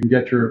if you can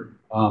get your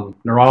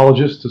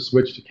neurologist to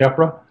switch to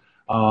Keppra.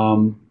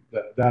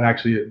 that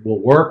actually will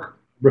work.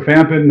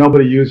 Rifampin,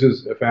 nobody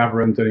uses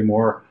efavirenz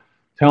anymore.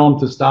 Tell them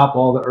to stop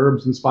all the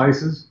herbs and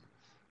spices.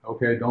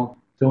 Okay, don't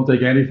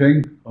take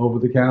anything over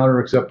the counter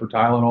except for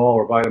Tylenol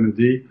or vitamin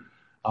D.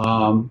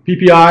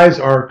 PPIs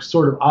are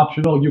sort of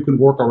optional. You can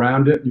work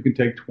around it. You can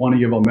take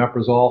 20 of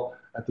omeprazole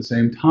at the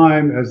same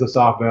time as the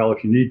Sofvel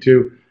if you need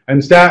to.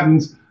 And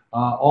statins,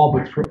 all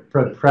but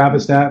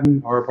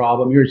pravastatin are a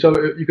problem. So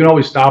you can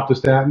always stop the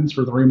statins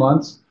for 3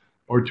 months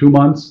or 2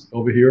 months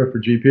over here for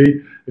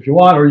GP if you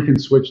want, or you can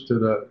switch to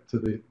the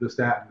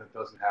statin that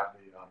doesn't have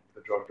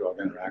the drug-drug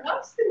interaction.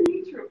 What's the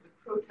nature of the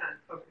proton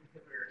pump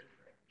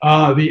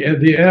inhibitor?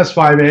 The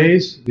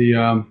NS5As,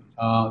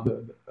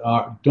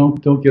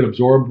 don't get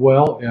absorbed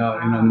well in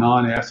a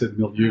non-acid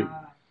milieu.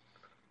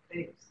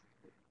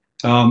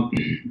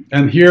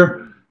 And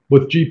here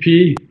with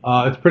GP,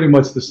 it's pretty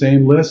much the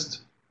same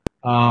list,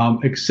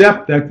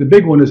 except that the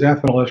big one is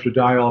ethinyl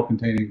estradiol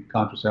containing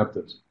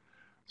contraceptives.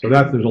 So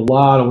there's a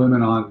lot of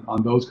women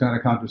on those kind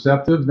of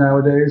contraceptives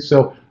nowadays.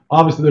 So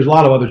obviously there's a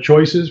lot of other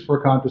choices for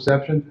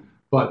contraception,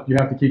 but you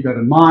have to keep that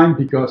in mind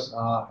because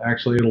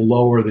actually it'll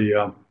lower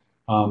the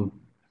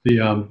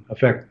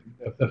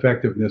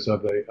effectiveness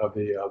of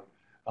the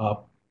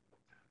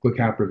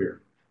glecaprevir.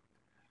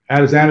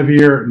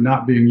 Atazanavir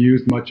not being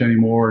used much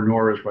anymore,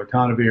 nor is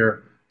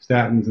ritonavir.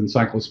 Statins and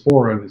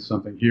cyclosporin is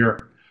something here.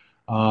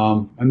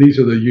 And these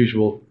are the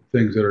usual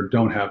things that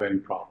don't have any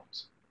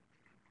problems.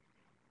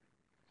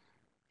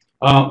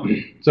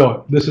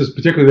 So this is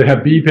particularly the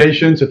Hep B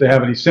patients. If they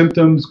have any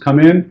symptoms, come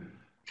in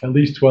at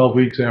least 12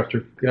 weeks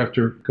after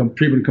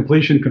treatment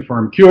completion,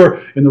 confirmed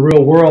cure. In the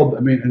real world,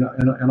 I mean,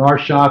 in our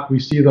shop, we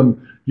see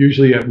them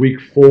usually at week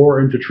 4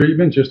 into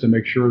treatment just to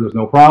make sure there's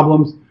no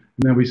problems.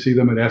 And then we see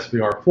them at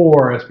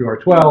SVR4,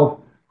 SVR12,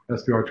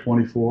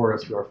 SVR24,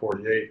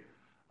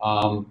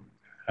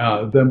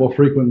 SVR48. Then we'll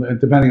frequently, and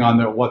depending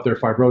on what their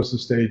fibrosis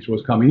stage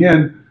was coming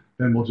in,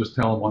 then we'll just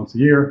tell them once a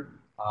year,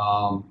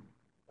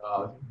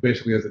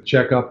 basically as a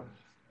checkup.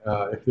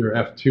 If they're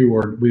F2,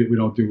 or we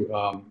don't do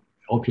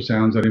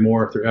ultrasounds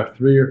anymore. If they're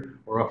F3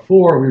 or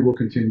F4, we will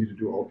continue to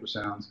do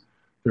ultrasounds.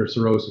 If their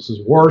cirrhosis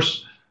is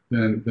worse,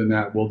 then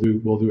that we'll do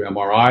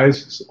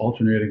MRIs,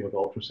 alternating with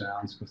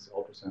ultrasounds, because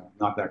ultrasound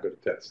not that good a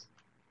test.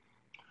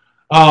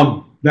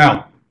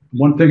 Now,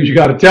 one thing is you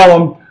got to tell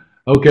them,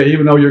 okay,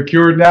 even though you're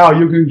cured now,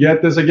 you can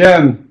get this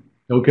again.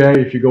 Okay,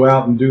 if you go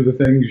out and do the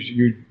things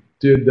you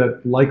did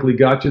that likely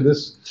got you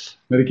this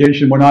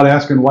medication. We're not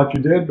asking what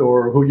you did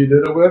or who you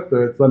did it with.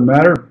 It doesn't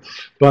matter.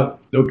 But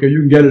okay, you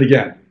can get it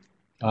again.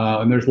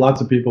 And there's lots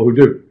of people who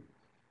do.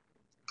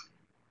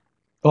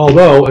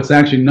 Although it's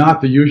actually not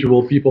the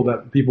usual people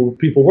that people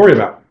worry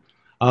about.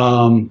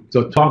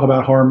 So talk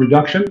about harm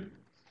reduction.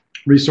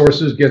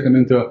 Resources, get them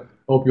into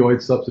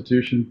opioid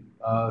substitution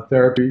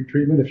therapy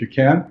treatment if you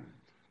can.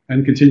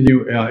 And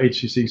continue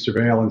HCC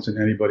surveillance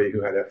in anybody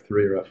who had F3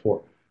 or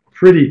F4.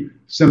 Pretty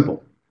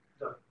simple.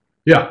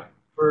 Yeah.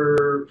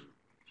 For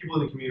people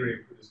in the community,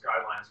 for this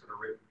guidelines that are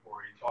written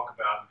for, you talk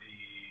about the,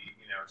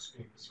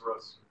 screening for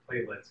cirrhosis and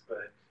platelets,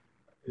 but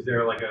is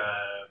there like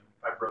a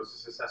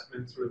fibrosis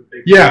assessment sort of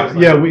big? Yeah,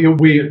 yeah, we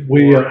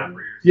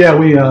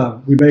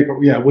make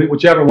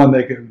whichever one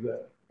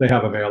they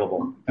have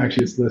available.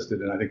 Actually, it's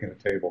listed I think in a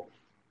table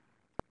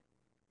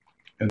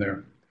in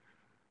there.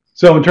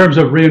 So in terms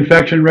of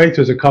reinfection rates,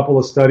 there's a couple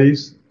of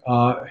studies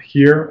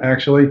here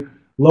actually.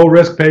 Low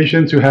risk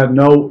patients who had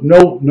no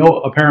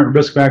apparent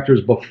risk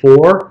factors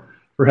before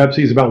for Hep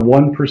C is about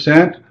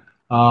 1%.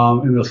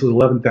 And this is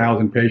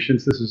 11,000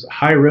 patients. This is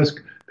high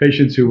risk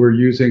patients who were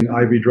using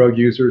IV drug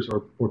users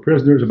or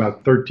prisoners,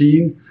 about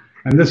 13.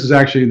 And this is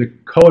actually the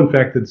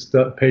co-infected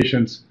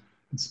patients.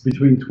 It's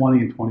between 20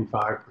 and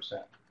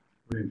 25%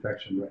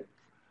 reinfection rate.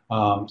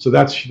 So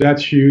that's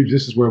huge.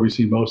 This is where we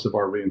see most of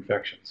our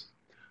reinfections.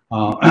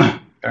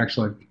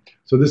 Actually,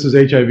 so this is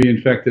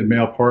HIV-infected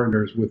male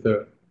partners with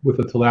a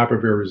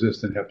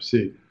telaprevir-resistant Hep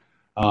C.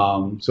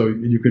 So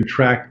you can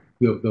track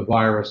the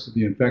virus,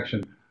 the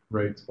infection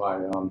rates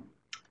by,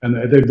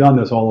 and they've done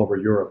this all over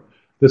Europe.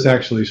 This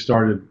actually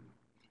started,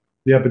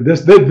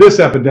 this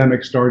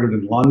epidemic started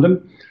in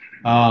London,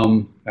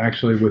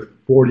 actually with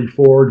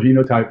 44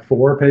 genotype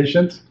 4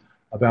 patients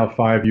about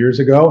 5 years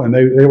ago, and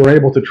they were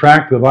able to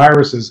track the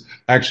viruses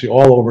actually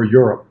all over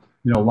Europe.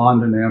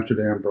 London,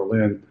 Amsterdam,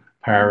 Berlin,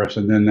 Paris,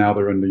 and then now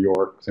they're in New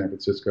York, San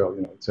Francisco,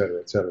 et cetera,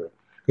 et cetera.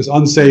 Because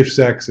unsafe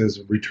sex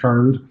is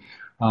returned,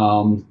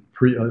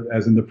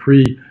 as in the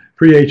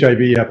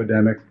pre-HIV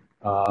epidemic.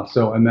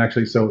 So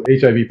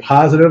HIV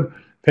positive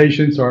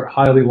patients are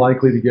highly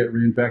likely to get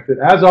reinfected,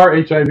 as are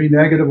HIV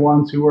negative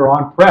ones who are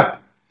on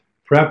PrEP.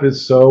 PrEP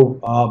is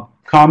so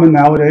common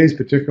nowadays,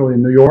 particularly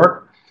in New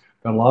York,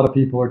 that a lot of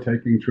people are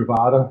taking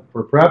Truvada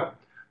for PrEP.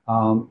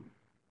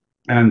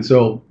 And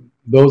so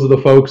those are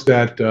the folks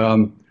that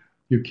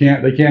they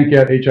can't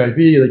get HIV,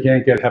 they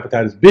can't get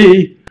hepatitis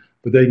B,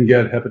 but they can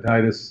get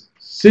hepatitis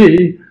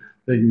C,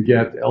 they can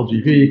get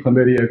LGV,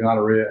 chlamydia,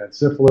 gonorrhea, and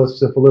syphilis.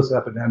 Syphilis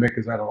epidemic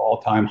is at an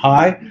all-time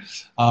high.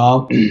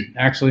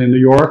 Actually in New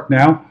York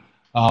now,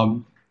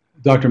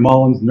 Dr.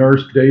 Mullen's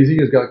nurse, Daisy,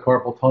 has got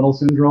carpal tunnel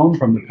syndrome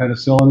from the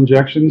penicillin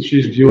injections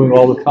she's doing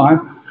all the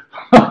time.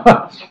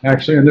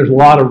 Actually, and there's a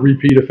lot of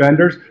repeat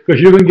offenders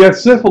because you can get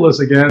syphilis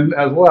again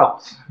as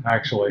well.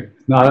 Actually,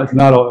 it's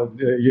not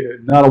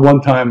a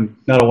one-time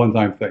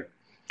thing.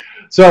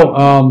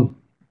 So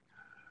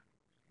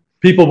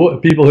people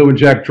who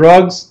inject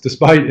drugs,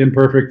 despite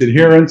imperfect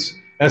adherence,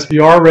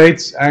 SVR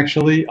rates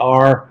actually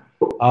are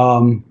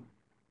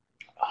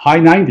high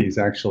 90s.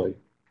 Actually,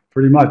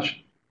 pretty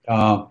much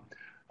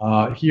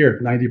here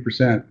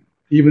 90%.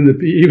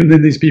 Even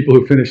in these people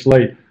who finish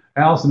late.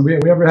 Allison, we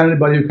ever had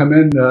anybody who come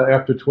in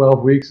after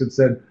 12 weeks and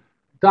said,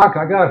 "Doc,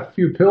 I got a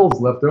few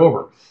pills left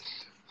over."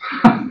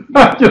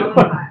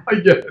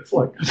 It's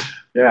like,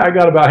 yeah, I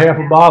got about half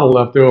a bottle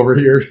left over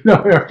here.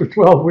 After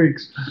 12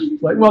 weeks,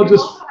 like, well,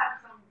 just. We also have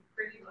some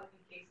pretty lucky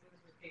cases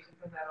with patients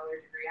with that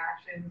allergic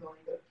reactions, only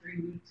go 3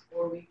 weeks,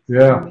 4 weeks,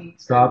 7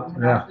 weeks. Stop.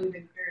 And have actually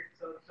been cured,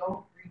 so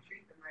don't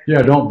retreat them right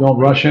Yeah, away. don't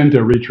rush into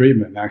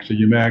retreatment. Actually,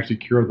 you may actually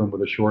cure them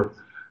with a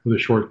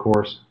short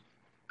course.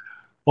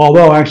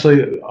 Although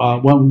actually,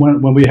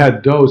 when we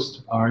had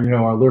dosed our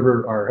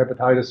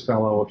hepatitis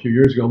fellow a few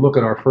years ago, look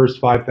at our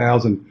first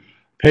 5,000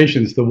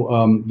 patients.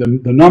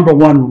 The number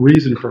one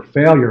reason for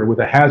failure with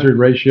a hazard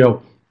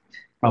ratio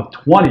of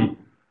 20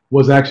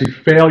 was actually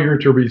failure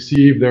to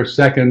receive their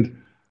second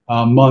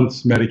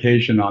month's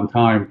medication on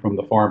time from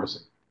the pharmacy.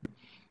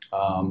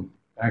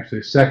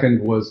 Actually, second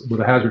was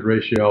with a hazard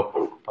ratio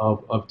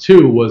of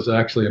 2 was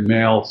actually a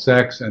male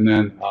sex and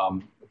then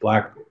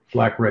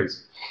black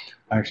race.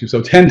 Actually,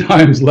 so 10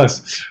 times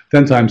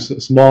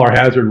smaller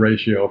hazard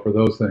ratio for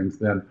those things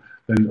than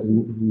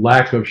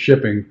lack of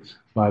shipping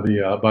by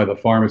the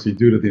pharmacy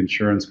due to the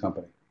insurance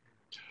company.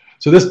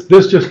 So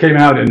this just came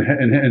out in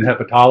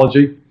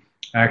hepatology,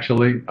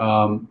 actually,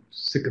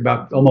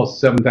 about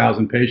almost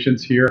 7,000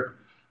 patients here,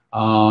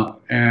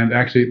 and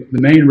actually the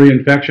main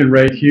reinfection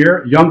rate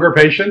here, younger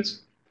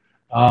patients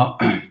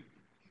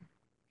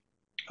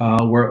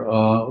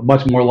were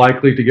much more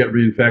likely to get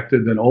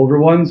reinfected than older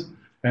ones.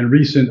 And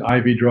recent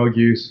IV drug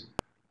use,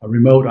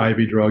 remote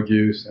IV drug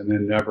use, and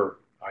then never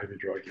IV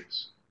drug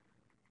use.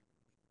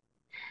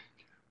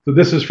 So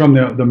this is from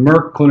the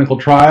Merck clinical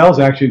trials,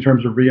 actually in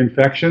terms of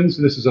reinfections.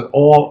 This is an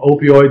all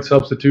opioid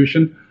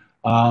substitution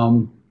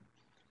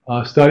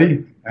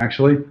study,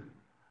 actually.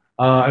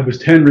 It was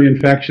 10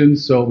 reinfections,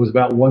 so it was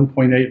about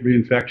 1.8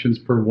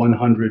 reinfections per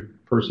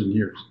 100 person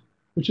years,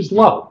 which is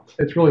low.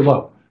 It's really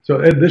low. So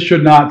this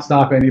should not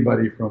stop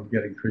anybody from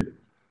getting treated.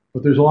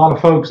 But there's a lot of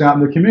folks out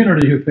in the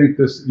community who think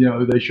this,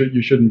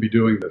 you shouldn't be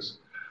doing this.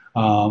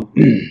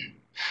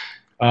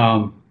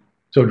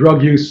 So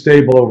drug use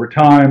stable over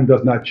time,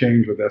 does not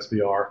change with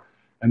SVR,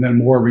 and then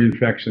more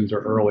reinfections are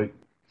early.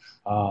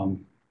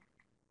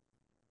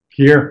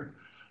 Here,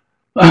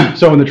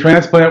 so in the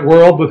transplant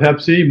world with Hep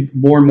C,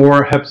 more and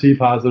more Hep C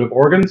positive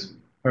organs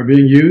are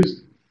being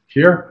used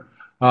here,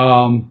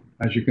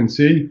 as you can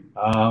see,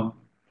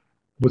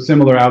 with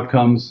similar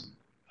outcomes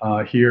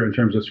here in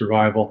terms of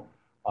survival.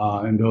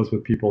 And those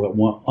with people that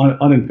want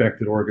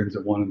uninfected organs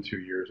at 1 and 2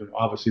 years. And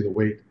obviously the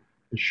wait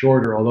is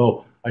shorter,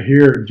 although I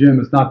hear, Jim,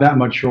 it's not that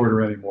much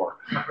shorter anymore.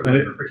 For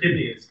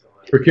kidney, it's still.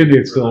 For kidney,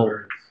 it's still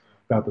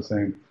about the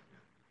same.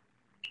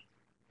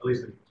 At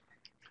least.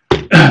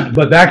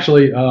 But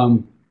actually,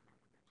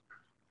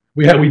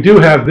 we do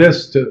have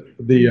this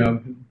we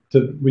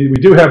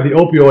do have the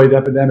opioid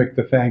epidemic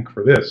to thank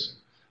for this,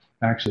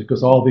 actually,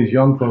 because all these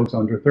young folks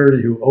under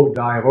 30 who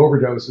die of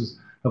overdoses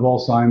have all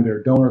signed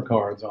their donor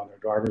cards on their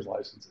driver's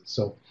licenses.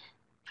 So,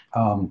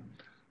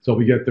 so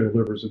we get their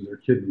livers and their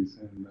kidneys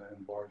in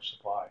large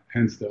supply.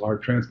 Hence, our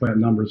transplant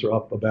numbers are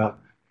up about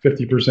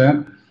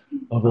 50%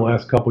 over the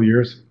last couple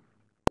years.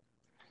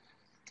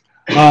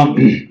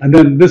 And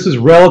then this is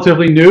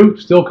relatively new,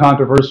 still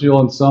controversial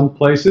in some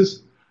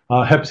places.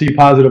 Hep C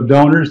positive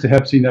donors to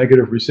Hep C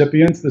negative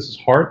recipients. This is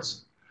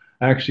hearts.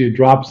 Actually, it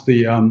drops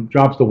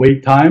the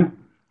wait time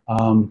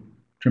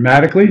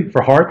dramatically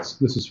for hearts.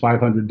 This is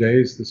 500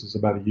 days. This is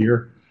about a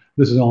year.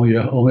 This is only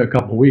a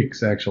couple of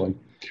weeks, actually.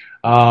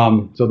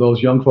 So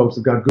those young folks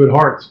have got good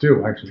hearts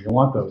too. Actually, you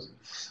want those.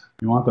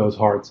 You want those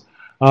hearts.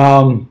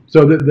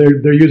 So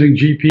they're using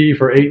GP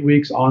for 8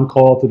 weeks on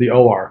call to the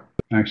OR.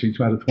 Actually,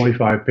 out of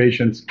 25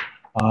 patients,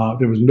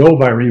 there was no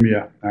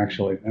viremia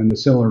actually, and the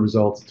similar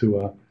results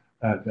to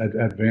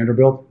at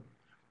Vanderbilt.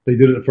 They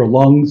did it for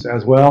lungs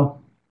as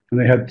well, and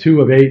they had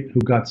 2 of 8 who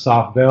got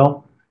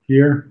soft-vel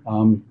here,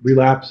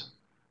 relapse.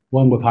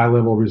 1 with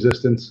high-level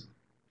resistance,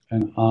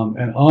 and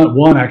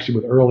one actually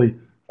with early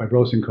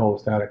fibrosing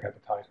cholestatic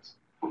hepatitis.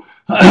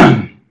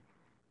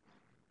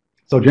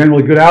 So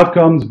generally good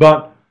outcomes,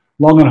 but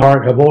lung and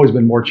heart have always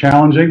been more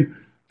challenging.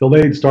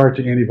 Delayed start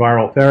to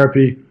antiviral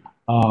therapy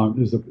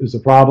is a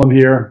problem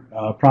here,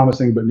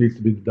 promising but needs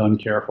to be done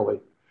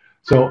carefully.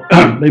 So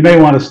they may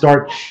want to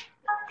start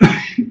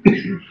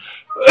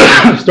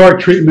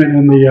treatment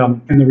in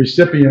the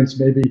recipients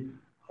maybe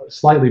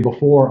slightly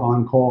before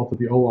on call to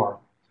the OR.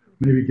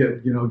 Maybe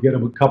get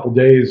them a couple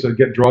days,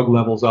 get drug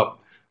levels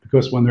up,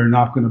 because when they're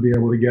not going to be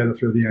able to get it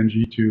through the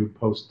NG tube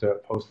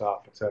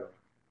post-op, etc.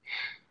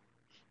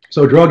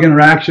 So drug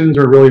interactions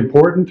are really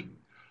important.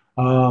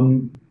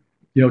 To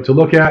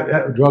look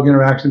at drug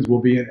interactions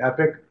will be in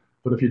EPIC,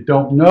 but if you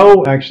don't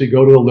know, actually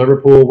go to the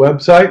Liverpool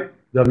website,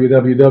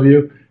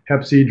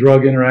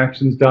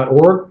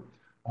 www.hepcdruginteractions.org.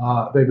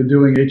 They've been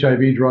doing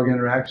HIV drug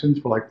interactions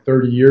for like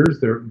 30 years.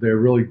 They're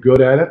really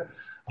good at it,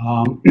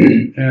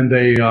 and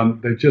they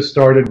just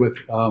started with.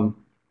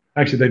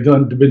 Actually, they've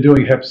been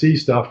doing Hep C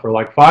stuff for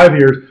like 5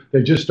 years.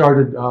 They just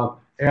started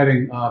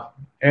adding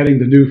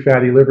the new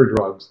fatty liver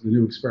drugs, the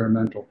new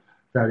experimental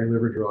fatty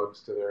liver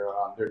drugs to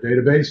their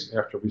database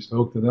after we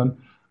spoke to them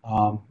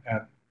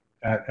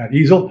at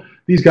EASL.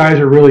 These guys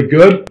are really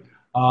good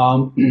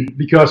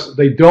because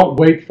they don't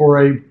wait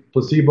for a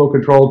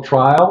placebo-controlled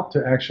trial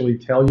to actually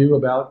tell you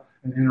about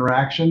an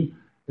interaction.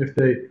 If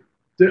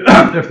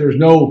there's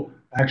no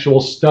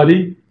actual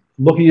study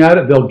looking at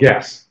it, they'll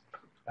guess,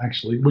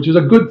 actually, which is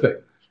a good thing.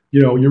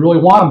 You really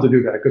want them to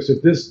do that, because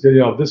if this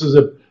is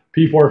a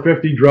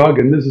P450 drug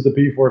and this is a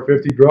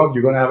P450 drug,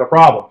 you're going to have a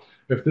problem.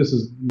 If this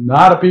is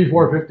not a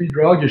P450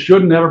 drug, you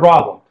shouldn't have a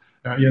problem.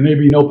 There may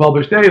be no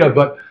published data,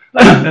 but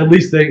at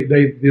least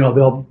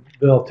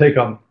they'll take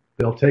an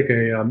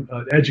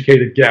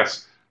educated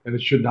guess that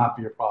it should not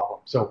be a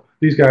problem. So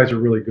these guys are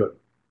really good.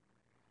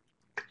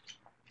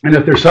 And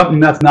if there's something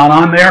that's not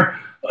on there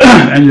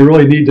and you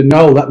really need to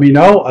know, let me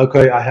know.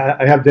 Okay,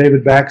 I have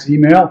David Back's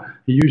email.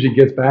 He usually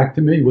gets back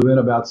to me within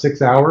about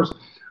 6 hours.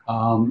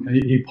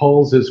 He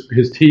polls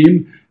his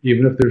team,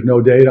 even if there's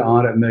no data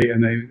on it, and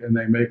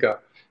they make a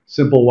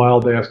simple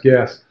wild ass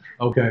guess,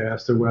 okay,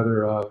 as to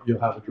whether you'll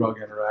have a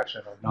drug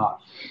interaction or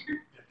not.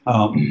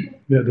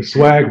 The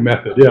swag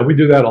method, yeah, we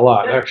do that a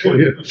lot,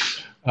 actually.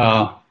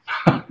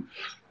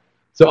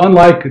 So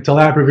unlike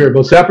telaprevir,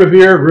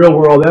 boceprevir, real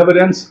world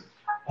evidence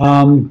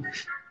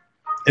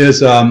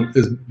is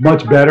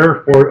much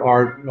better for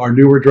our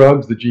newer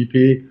drugs, the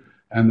GP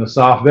and the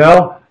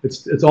Sofvel.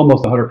 It's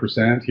almost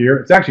 100% here.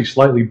 It's actually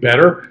slightly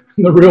better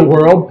in the real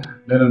world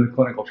than in the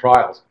clinical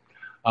trials.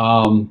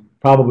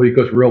 Probably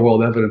because real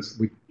world evidence,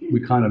 we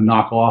kind of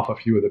knock off a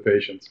few of the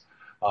patients,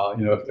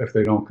 if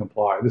they don't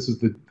comply. This is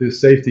the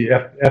safety,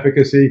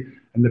 efficacy,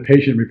 and the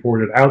patient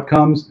reported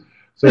outcomes.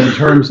 So in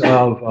terms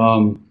of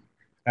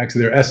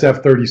actually their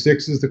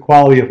SF36s, the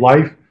quality of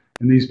life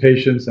in these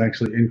patients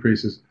actually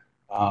increases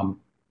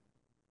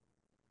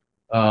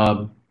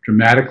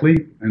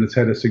dramatically, and it's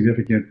had a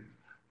significant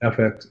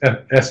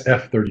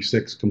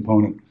SF36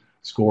 component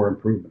score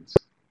improvements.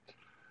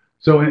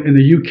 So in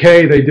the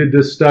UK, they did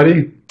this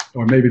study,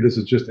 or maybe this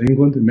is just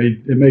England.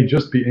 It may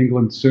just be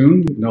England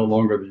soon, no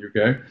longer the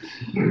UK.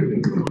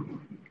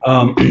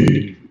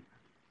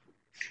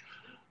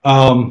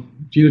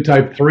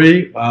 Genotype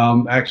 3,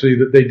 actually,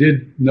 they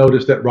did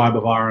notice that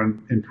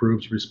ribavirin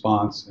improves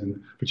response, and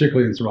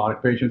particularly in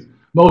cirrhotic patients.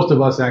 Most of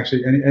us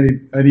actually,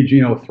 any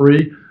Geno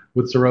 3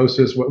 with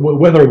cirrhosis,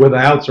 with or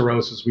without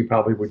cirrhosis, we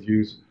probably would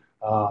use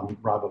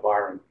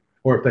ribavirin,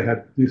 or if they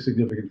had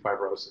significant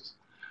fibrosis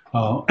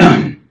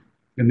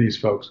in these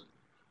folks.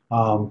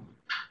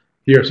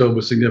 Here, so it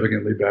was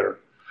significantly better.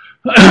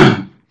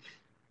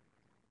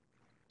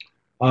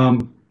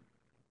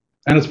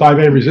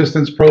 NS5A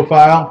resistance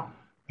profile,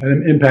 and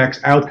it impacts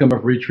outcome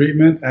of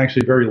retreatment,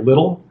 actually very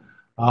little.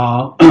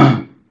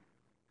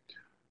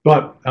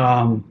 But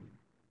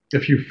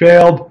if you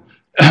failed,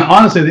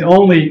 honestly, the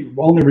only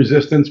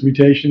resistance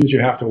mutations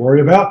you have to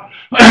worry about,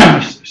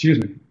 excuse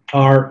me,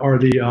 are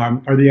the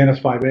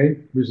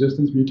NS5A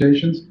resistance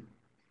mutations.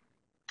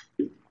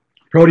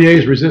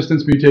 Protease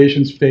resistance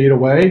mutations fade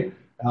away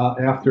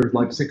after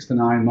like 6 to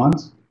 9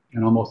 months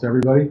in almost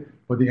everybody,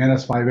 but the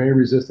NS5A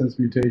resistance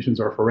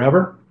mutations are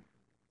forever.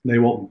 They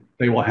will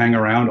hang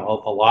around a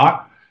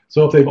lot.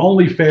 So if they've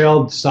only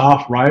failed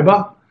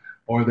SOF-RIBA,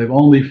 or they've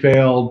only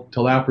failed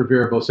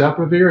telaprevir,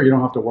 boceprevir, you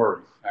don't have to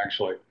worry,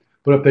 actually.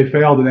 But if they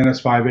failed an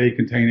NS5A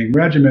containing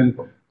regimen,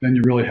 then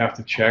you really have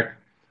to check.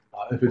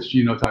 If it's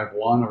genotype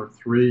 1 or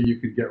 3, you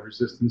could get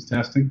resistance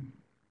testing.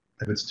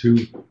 If it's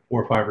 2,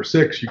 4, 5, or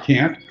 6, you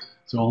can't.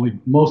 So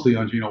mostly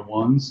on Geno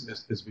 1s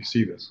is we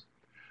see this.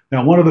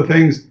 Now, one of the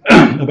things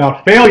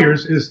about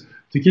failures is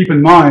to keep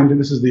in mind, and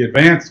this is the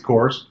advanced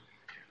course.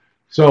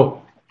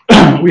 So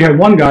we had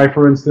one guy,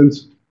 for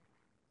instance,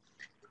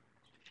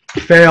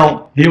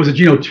 fail. He was a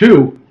Geno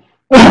 2.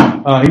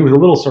 He was a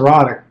little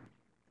cirrhotic.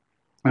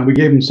 And we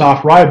gave him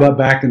SOF-RIBA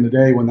back in the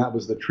day when that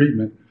was the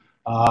treatment.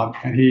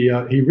 And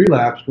he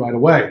relapsed right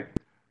away.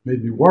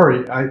 Made me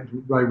worry. I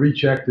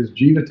rechecked his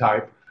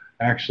genotype,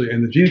 actually,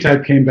 and the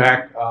genotype came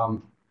back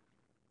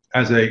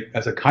as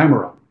a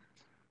chimera.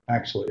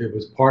 Actually, it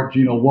was part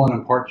Geno 1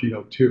 and part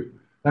Geno 2.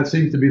 That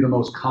seems to be the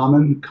most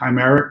common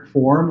chimeric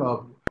form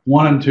of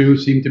 1 and 2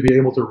 seem to be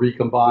able to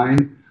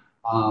recombine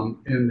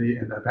in the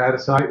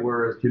hepatocyte,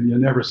 whereas you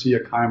never see a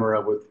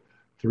chimera with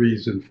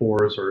 3s and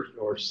 4s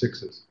or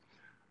 6s.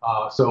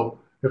 So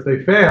if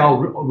they fail,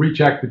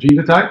 recheck the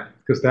genotype,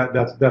 because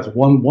that's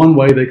one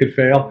way they could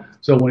fail.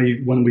 So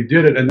when we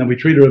did it and then we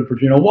treated him for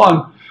Geno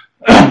 1,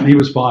 he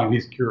was fine.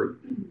 He's cured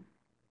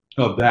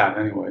of that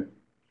anyway.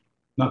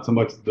 Not so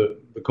much the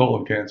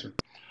colon cancer.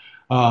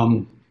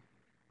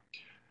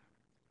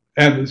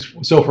 And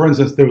so, for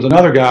instance, there was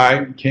another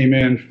guy came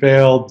in,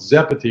 failed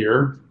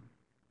Zepatier.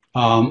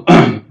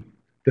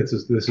 This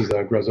is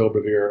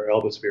Grozobravir,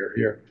 Elbasvir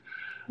here,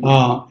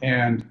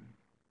 and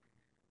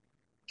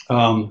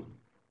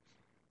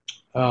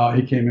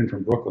he came in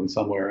from Brooklyn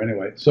somewhere.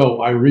 Anyway,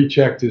 so I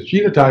rechecked his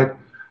genotype,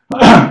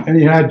 and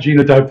he had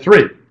genotype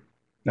 3,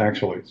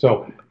 actually.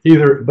 So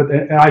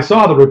and I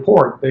saw the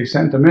report they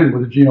sent him in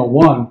with a Geno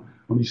 1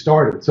 when he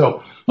started.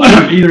 So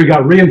either he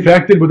got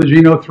reinfected with a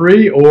Geno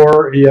 3,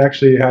 or he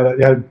actually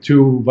had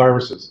 2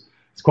 viruses.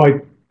 It's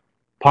quite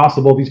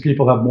possible these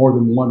people have more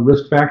than one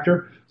risk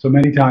factor. So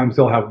many times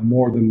they'll have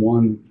more than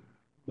one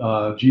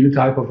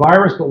genotype of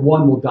virus, but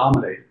one will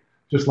dominate.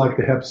 Just like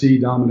the Hep C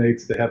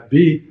dominates the Hep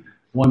B,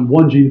 one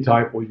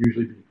genotype will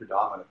usually be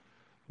predominant.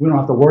 We don't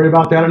have to worry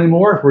about that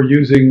anymore if we're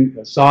using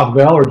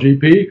SOFVEL or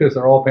GP, because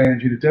they're all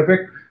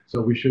pan-genotypic,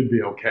 so we should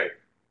be okay.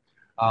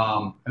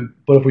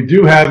 But if we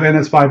do have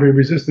NS5A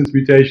resistance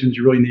mutations,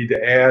 you really need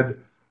to add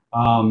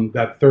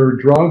that third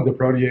drug, the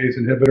protease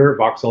inhibitor,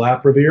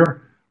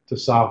 voxilatravir, to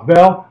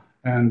SOFVEL.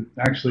 And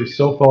actually,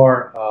 so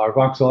far, our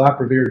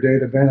voxilatravir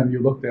data, Ben, you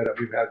looked at it,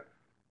 we've had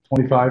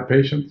 25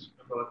 patients.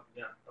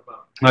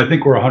 About. I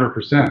think we're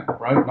 100%,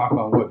 right? Knock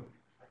on wood.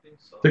 I think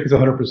so. I think it's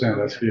 100%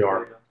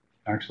 SVR,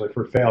 actually,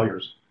 for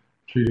failures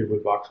treated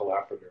with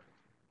voxilatravir.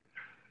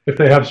 If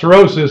they have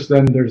cirrhosis,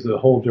 then there's a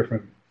whole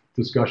different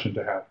discussion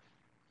to have.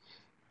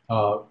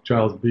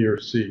 Child's B or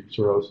C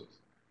cirrhosis.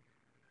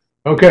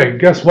 Okay,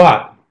 guess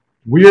what?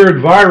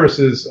 Weird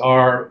viruses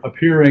are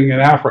appearing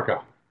in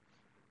Africa.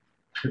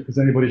 Is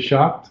anybody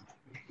shocked?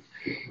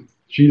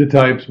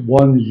 Genotypes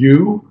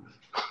 1U,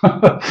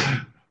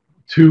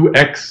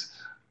 2X,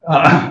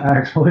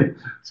 actually.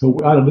 So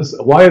I don't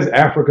know, why is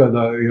Africa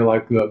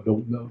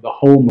the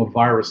home of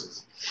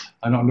viruses?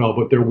 I don't know,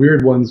 but there are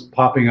weird ones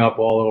popping up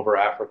all over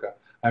Africa.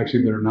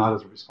 Actually, they're not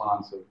as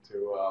responsive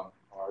to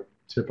our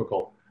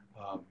typical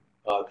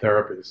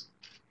therapies.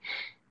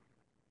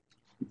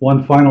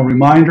 One final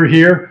reminder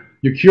here: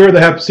 you cure the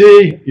Hep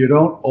C, you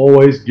don't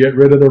always get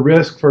rid of the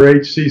risk for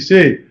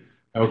HCC.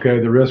 Okay,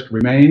 the risk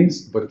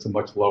remains, but it's a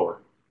much lower,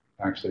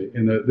 actually.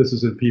 This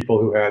is in people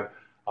who had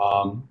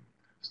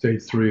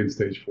stage 3 and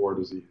stage 4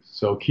 disease.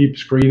 So keep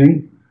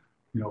screening,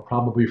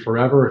 probably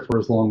forever, for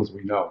as long as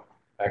we know,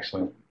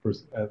 actually, we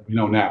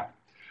know now.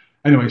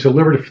 Anyway, so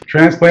liver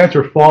transplants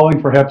are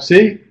falling for Hep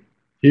C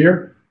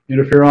here.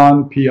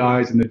 Interferon,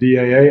 PIs in the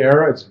DAA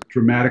era, it's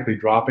dramatically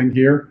dropping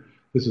here.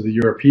 This is the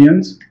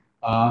Europeans,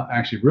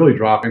 actually really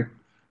dropping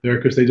there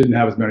because they didn't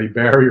have as many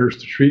barriers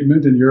to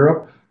treatment in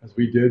Europe as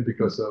we did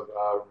because of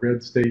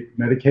red state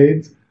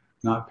Medicaids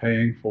not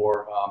paying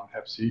for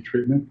Hep C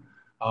treatment.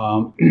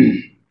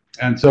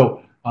 And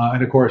so,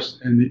 and of course,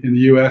 in the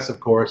US, of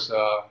course,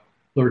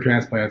 liver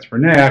transplants for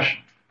NASH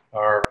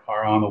are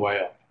on the way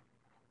up.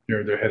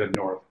 They're headed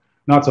north.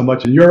 Not so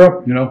much in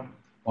Europe,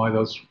 why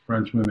those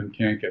French women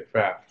can't get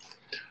fat.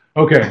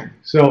 Okay,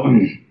 so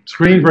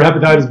screen for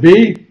hepatitis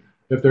B.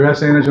 If they're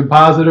S antigen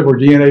positive or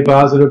DNA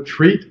positive,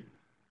 treat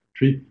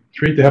the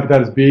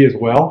hepatitis B as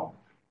well.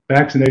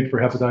 Vaccinate for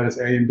hepatitis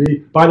A and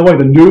B. By the way,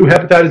 the new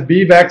hepatitis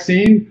B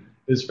vaccine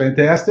is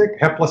fantastic.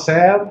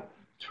 Heplisad,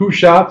 2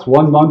 shots,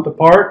 1 month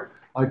apart,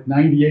 like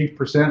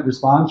 98%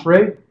 response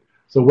rate.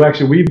 So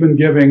we've been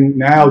giving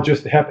now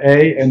just the Hep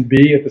A and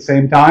B at the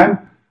same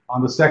time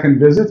on the second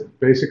visit,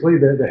 basically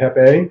the Hep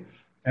A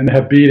and the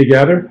Hep B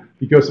together,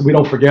 because we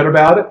don't forget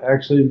about it.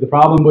 Actually, the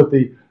problem with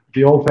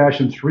the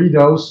old-fashioned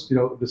 3-dose,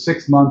 the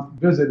 6-month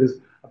visit is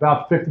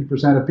about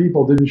 50% of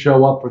people didn't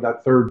show up for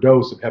that 3rd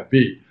dose of Hep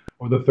B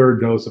or the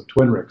 3rd dose of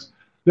Twinrix.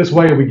 This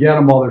way, we get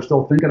them while they're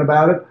still thinking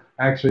about it,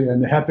 actually,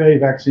 and the Hep A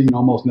vaccine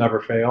almost never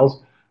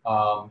fails.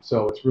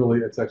 So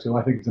it's actually,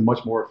 I think it's a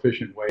much more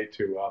efficient way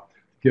to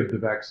give the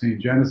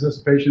vaccine. Genesis,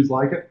 patients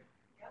like it?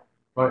 Yep.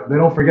 Right? They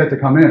don't forget to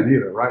come in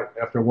either, right?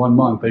 After 1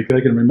 month, they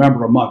can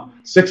remember a month.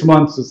 6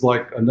 months is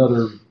like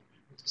another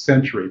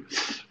century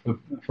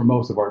for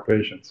most of our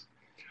patients.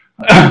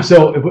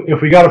 So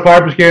if we got a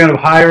FibroScan of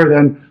higher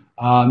than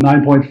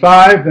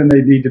 9.5, then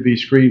they need to be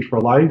screened for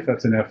life.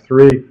 That's an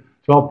F3.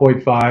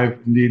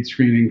 12.5 needs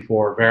screening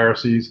for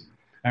varices,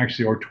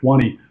 actually, or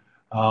 20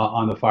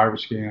 on the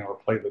FibroScan, or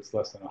platelets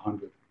less than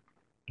 100,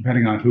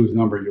 depending on whose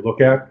number you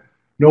look at.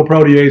 No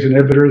protease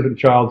inhibitors in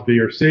child's B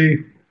or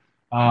C.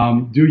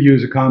 Do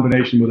use a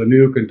combination with a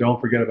nuke, and don't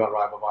forget about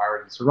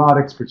ribavirin and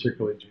cirrhotics,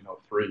 particularly Geno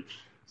 3.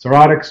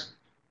 Cirrhotics,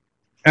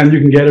 and you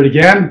can get it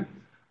again.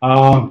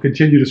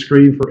 Continue to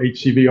screen for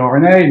HCV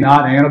RNA,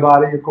 not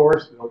antibody, of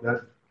course.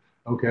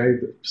 Okay,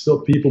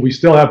 we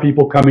still have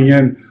people coming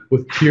in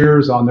with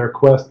tears on their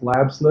Quest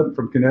lab slip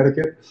from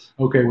Connecticut.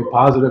 Okay, with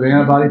positive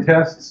antibody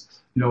tests.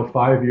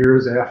 5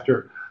 years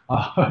after,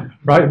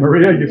 right,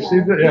 Maria? You've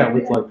seen it? Yeah,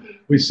 it's like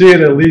we see it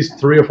at least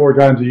 3 or 4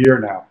 times a year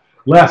now.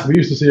 Less, we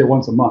used to see it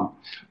once a month.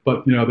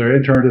 But their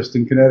internist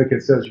in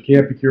Connecticut says you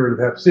can't be cured of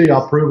Hep C.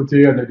 I'll prove it to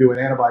you, and they do an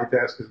antibody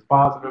test because it's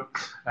positive.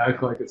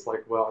 Act like it's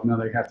like, well, now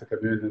they have to come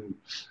in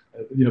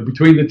and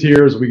between the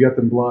tears we get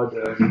them blood,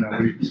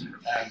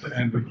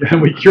 and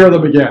we cure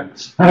them again,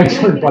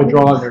 actually by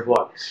drawing their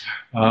blood.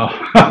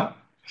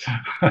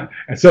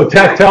 And so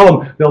tell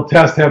them they'll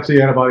test Hep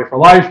C antibody for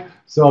life.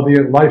 So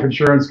the life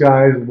insurance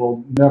guys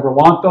will never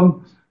want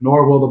them,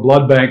 nor will the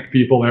blood bank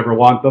people ever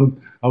want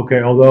them.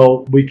 Okay,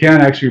 although we can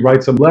actually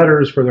write some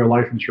letters for their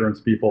life insurance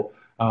people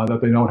that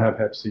they don't have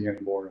Hep C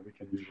anymore, and we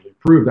can usually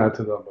prove that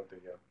to them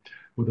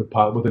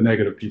with a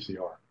negative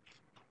PCR.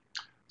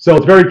 So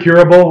it's very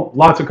curable.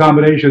 Lots of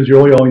combinations. You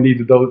really only need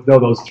to know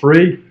those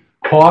three.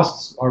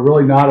 Costs are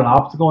really not an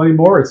obstacle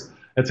anymore.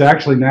 It's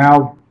actually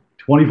now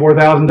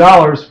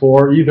 $24,000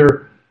 for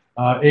either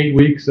 8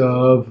 weeks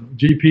of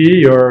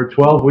GP or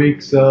 12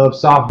 weeks of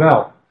soft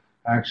bell,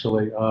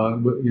 actually,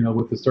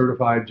 with the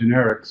certified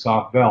generic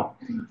soft bell.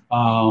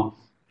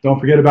 Don't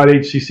forget about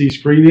HCC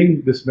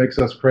screening. This makes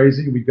us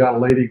crazy. We got a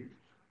lady,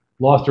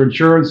 lost her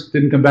insurance,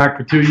 didn't come back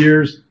for 2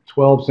 years,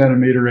 12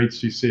 centimeter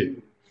HCC.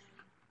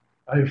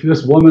 If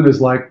this woman is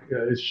like,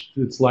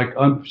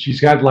 she's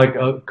got like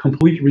a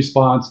complete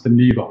response to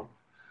Nevo,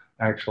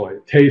 actually.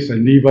 TACE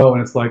and Nevo,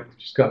 and it's like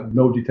she's got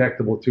no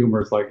detectable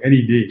tumor. It's like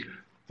NED.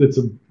 It's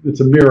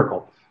a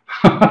miracle.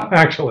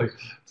 Actually,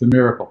 it's a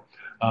miracle.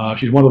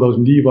 She's one of those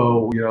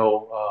Nevo,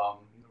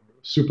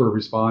 super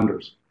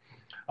responders.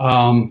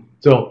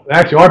 So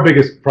actually, our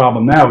biggest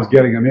problem now is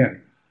getting them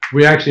in.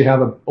 We actually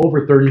have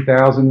over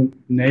 30,000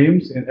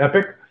 names in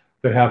Epic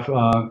that have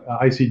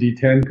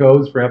ICD-10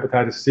 codes for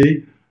hepatitis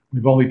C.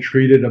 We've only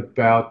treated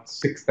about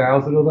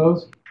 6,000 of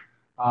those.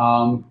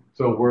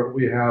 So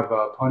we have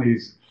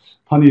Punny's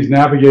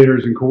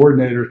navigators and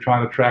coordinators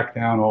trying to track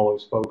down all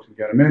those folks and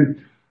get them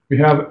in. We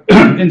have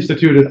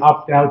instituted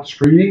opt-out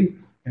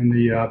screening in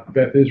the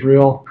Beth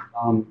Israel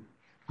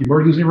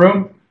emergency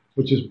room,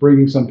 which is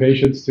bringing some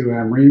patients to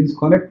Amreen's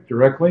clinic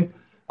directly.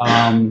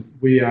 And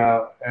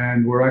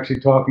we're actually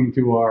talking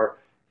to our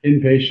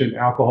inpatient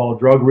alcohol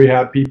drug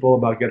rehab people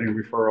about getting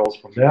referrals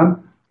from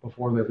them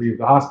before they leave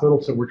the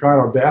hospital. So we're trying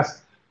our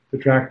best to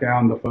track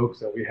down the folks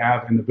that we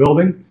have in the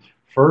building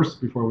first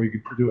before we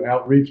do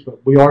outreach,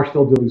 but we are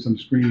still doing some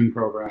screening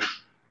programs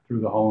through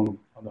the home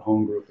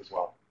group as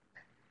well.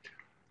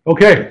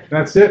 Okay,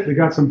 that's it. We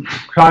got some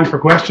time for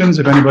questions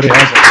if anybody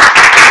has them.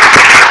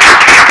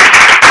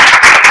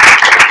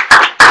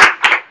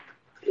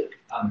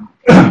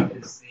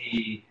 Is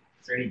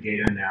there any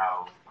data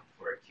now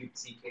for acute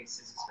C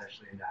cases,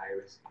 especially in the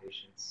high-risk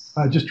patients?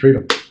 Just treat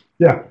them.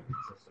 Yeah,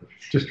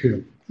 just treat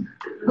them.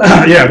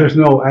 Yeah, there's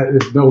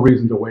no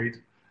reason to wait.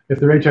 If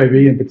they're HIV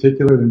in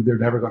particular, then they're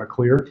never going to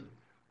clear.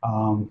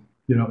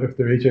 If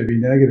they're HIV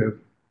negative,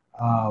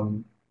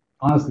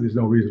 honestly, there's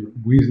no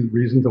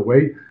reason to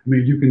wait. I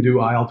mean, you can do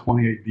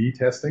IL-28B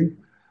testing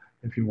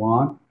if you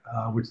want,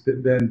 which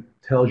then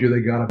tells you they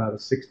got about a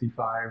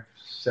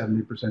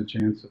 65–70%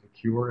 chance of a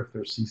cure if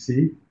they're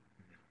CC.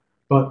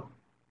 But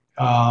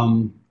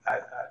I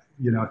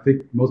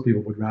think most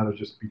people would rather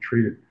just be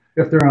treated.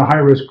 If they're in a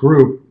high-risk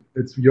group,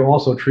 you're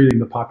also treating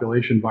the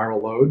population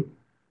viral load.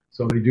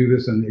 So they do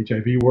this in the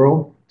HIV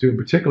world, too,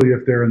 particularly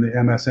if they're in the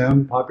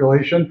MSM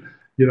population.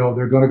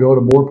 They're going to go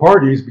to more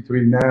parties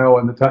between now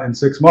and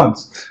 6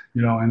 months,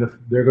 and if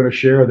they're going to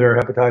share their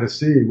hepatitis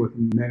C with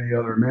many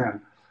other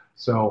men.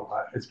 So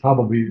it's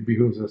probably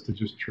behooves us to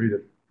just treat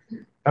it.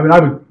 I mean,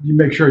 you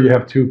make sure you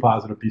have 2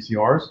 positive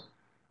PCRs,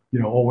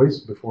 always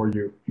before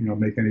you,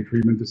 make any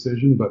treatment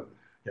decision. But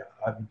yeah,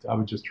 I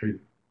would just treat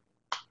it.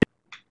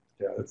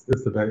 Yeah, it's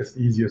the best, it's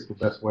the easiest, the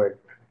best way,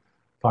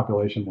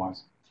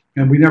 population-wise.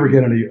 And we never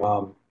get any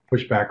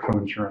pushback from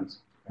insurance,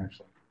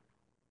 actually.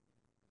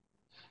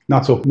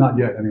 Not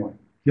yet, anyway.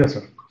 Yes,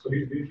 sir. So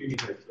these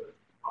meetings that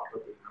pop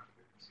up in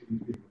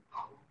Africa,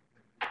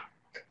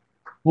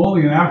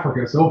 only in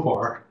Africa so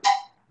far,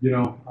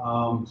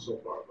 so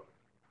far.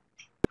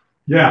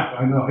 Yeah,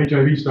 I know.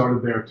 HIV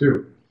started there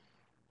too.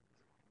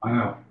 I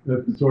know.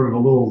 It's sort of a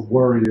little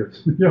worry, in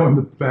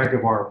the back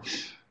of our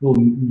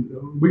little.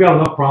 We got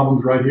enough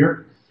problems right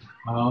here.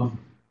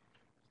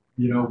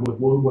 With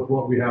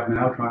what we have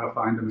now, trying to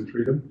find them and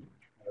treat them,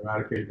 and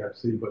eradicate Hep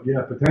C. But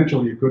yeah,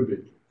 potentially it could be.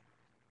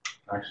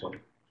 Actually,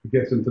 it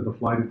gets into the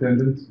flight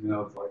attendants.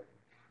 It's like,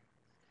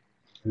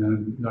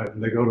 and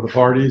they go to the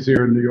parties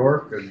here in New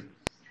York and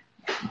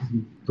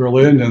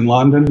Berlin and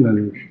London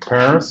and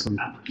Paris, and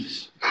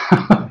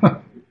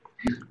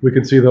we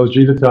can see those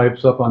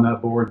genotypes up on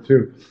that board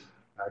too.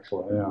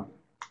 Actually,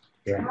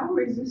 yeah. How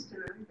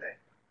resistant are they?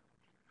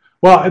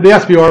 Well, the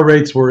SBR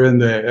rates were in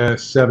the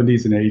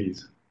 70s and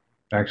 80s,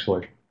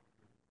 actually.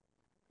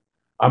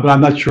 But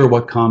I'm not sure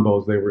what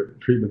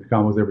treatment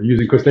combos they were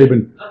using, because they've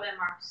been. Of them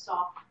are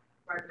soft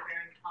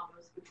ribavirin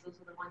combos, because those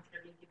are the ones that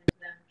are being given to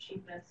them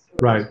cheapest.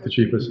 Right, the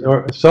cheapest.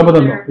 Or some of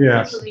them,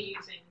 yes. Using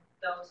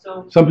those,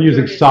 so some are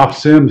using soft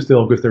sim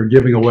still, because they're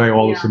giving away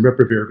all the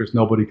Cimripravir because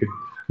nobody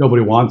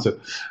wants it,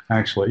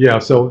 actually. Yeah,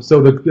 so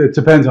it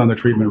depends on the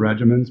treatment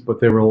regimens, but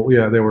they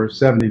were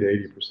 70 to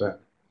 80%.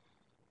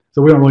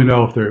 So we don't really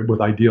know if they're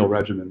with ideal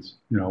regimens,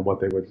 what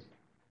they would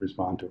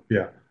respond to.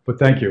 Yeah, but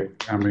thank you.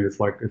 I mean, it's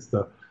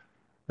the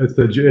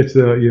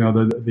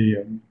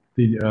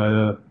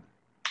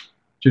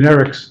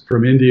generics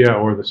from India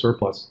or the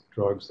surplus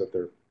drugs that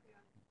they're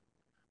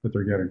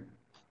getting.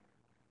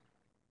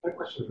 My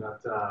question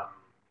about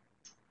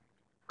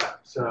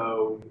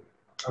So,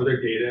 are there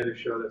data to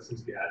show that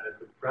since the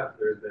advent of PrEP,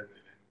 there's been an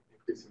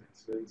increase in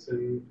incidence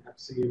in Hep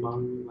C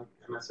among like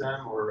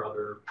MSM or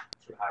other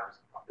sort of high-risk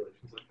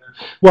populations like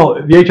that?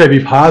 Well, the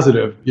HIV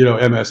positive,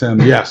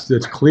 MSM, yes,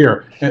 it's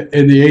clear.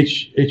 In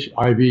the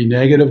HIV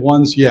negative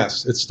ones,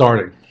 yes, it's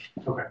starting.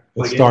 Okay.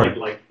 It's starting.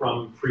 Like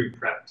from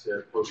pre-PrEP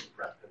to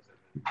post-PrEP.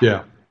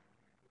 Yeah.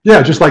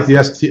 Yeah, just like the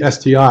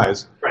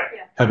STIs Right.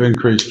 have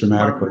increased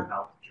dramatically.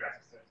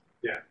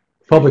 Yeah.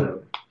 Public,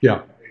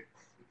 yeah.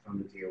 It's on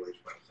the DOH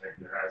website,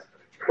 and there has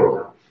been a trend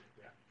now.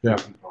 Yeah.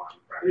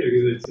 Yeah,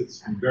 because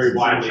it's very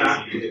widely,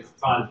 it's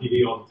on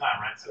TV all the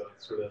time, right? So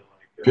it's sort of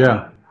like.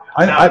 Yeah.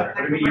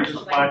 I mean, you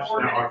just watch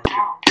now.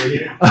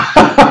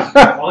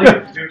 Yeah. All you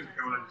have to do is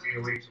go on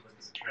DOH, look at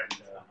the trend.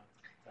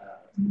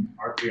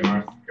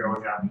 RPR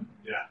going up.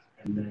 Yeah.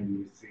 And then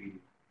you see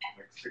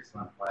like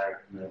 6-month lag,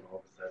 and then all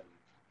of a sudden.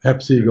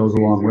 Hep C goes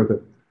along with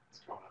it.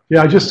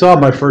 Yeah, I just saw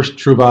my first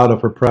Truvada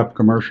for PrEP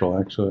commercial,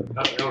 actually.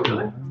 Oh,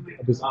 really?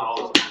 Just- Not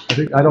all of them.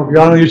 I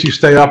don't usually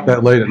stay up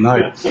that late at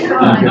night.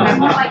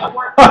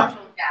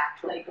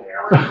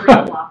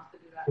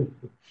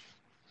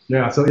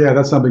 Yeah, so yeah,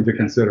 that's something to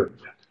consider.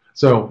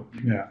 So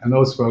yeah, and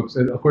those folks,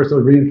 and of course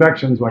those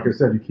reinfections, like I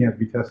said, you can't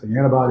be testing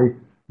antibody,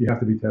 you have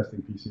to be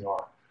testing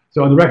PCR.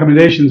 So the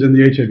recommendations in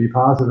the HIV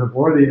positive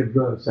or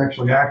the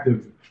sexually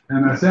active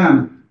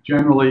MSM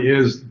generally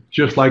is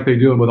just like they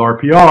do it with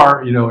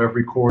RPR,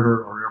 every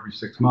quarter or every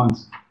 6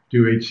 months,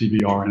 do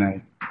HCV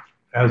RNA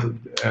as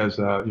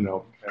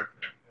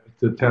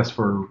to test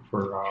for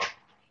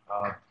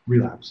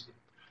relapse.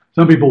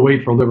 Some people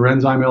wait for liver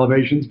enzyme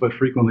elevations, but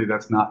frequently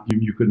that's not,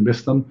 you could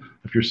miss them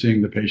if you're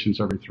seeing the patients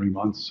every 3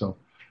 months. So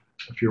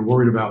if you're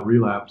worried about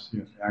relapse,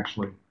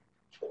 actually,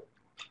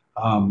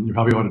 you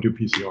probably ought to do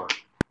PCR.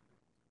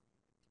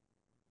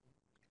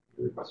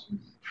 Any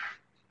questions?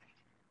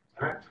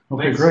 All right.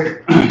 Okay, Thanks.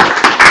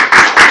 great.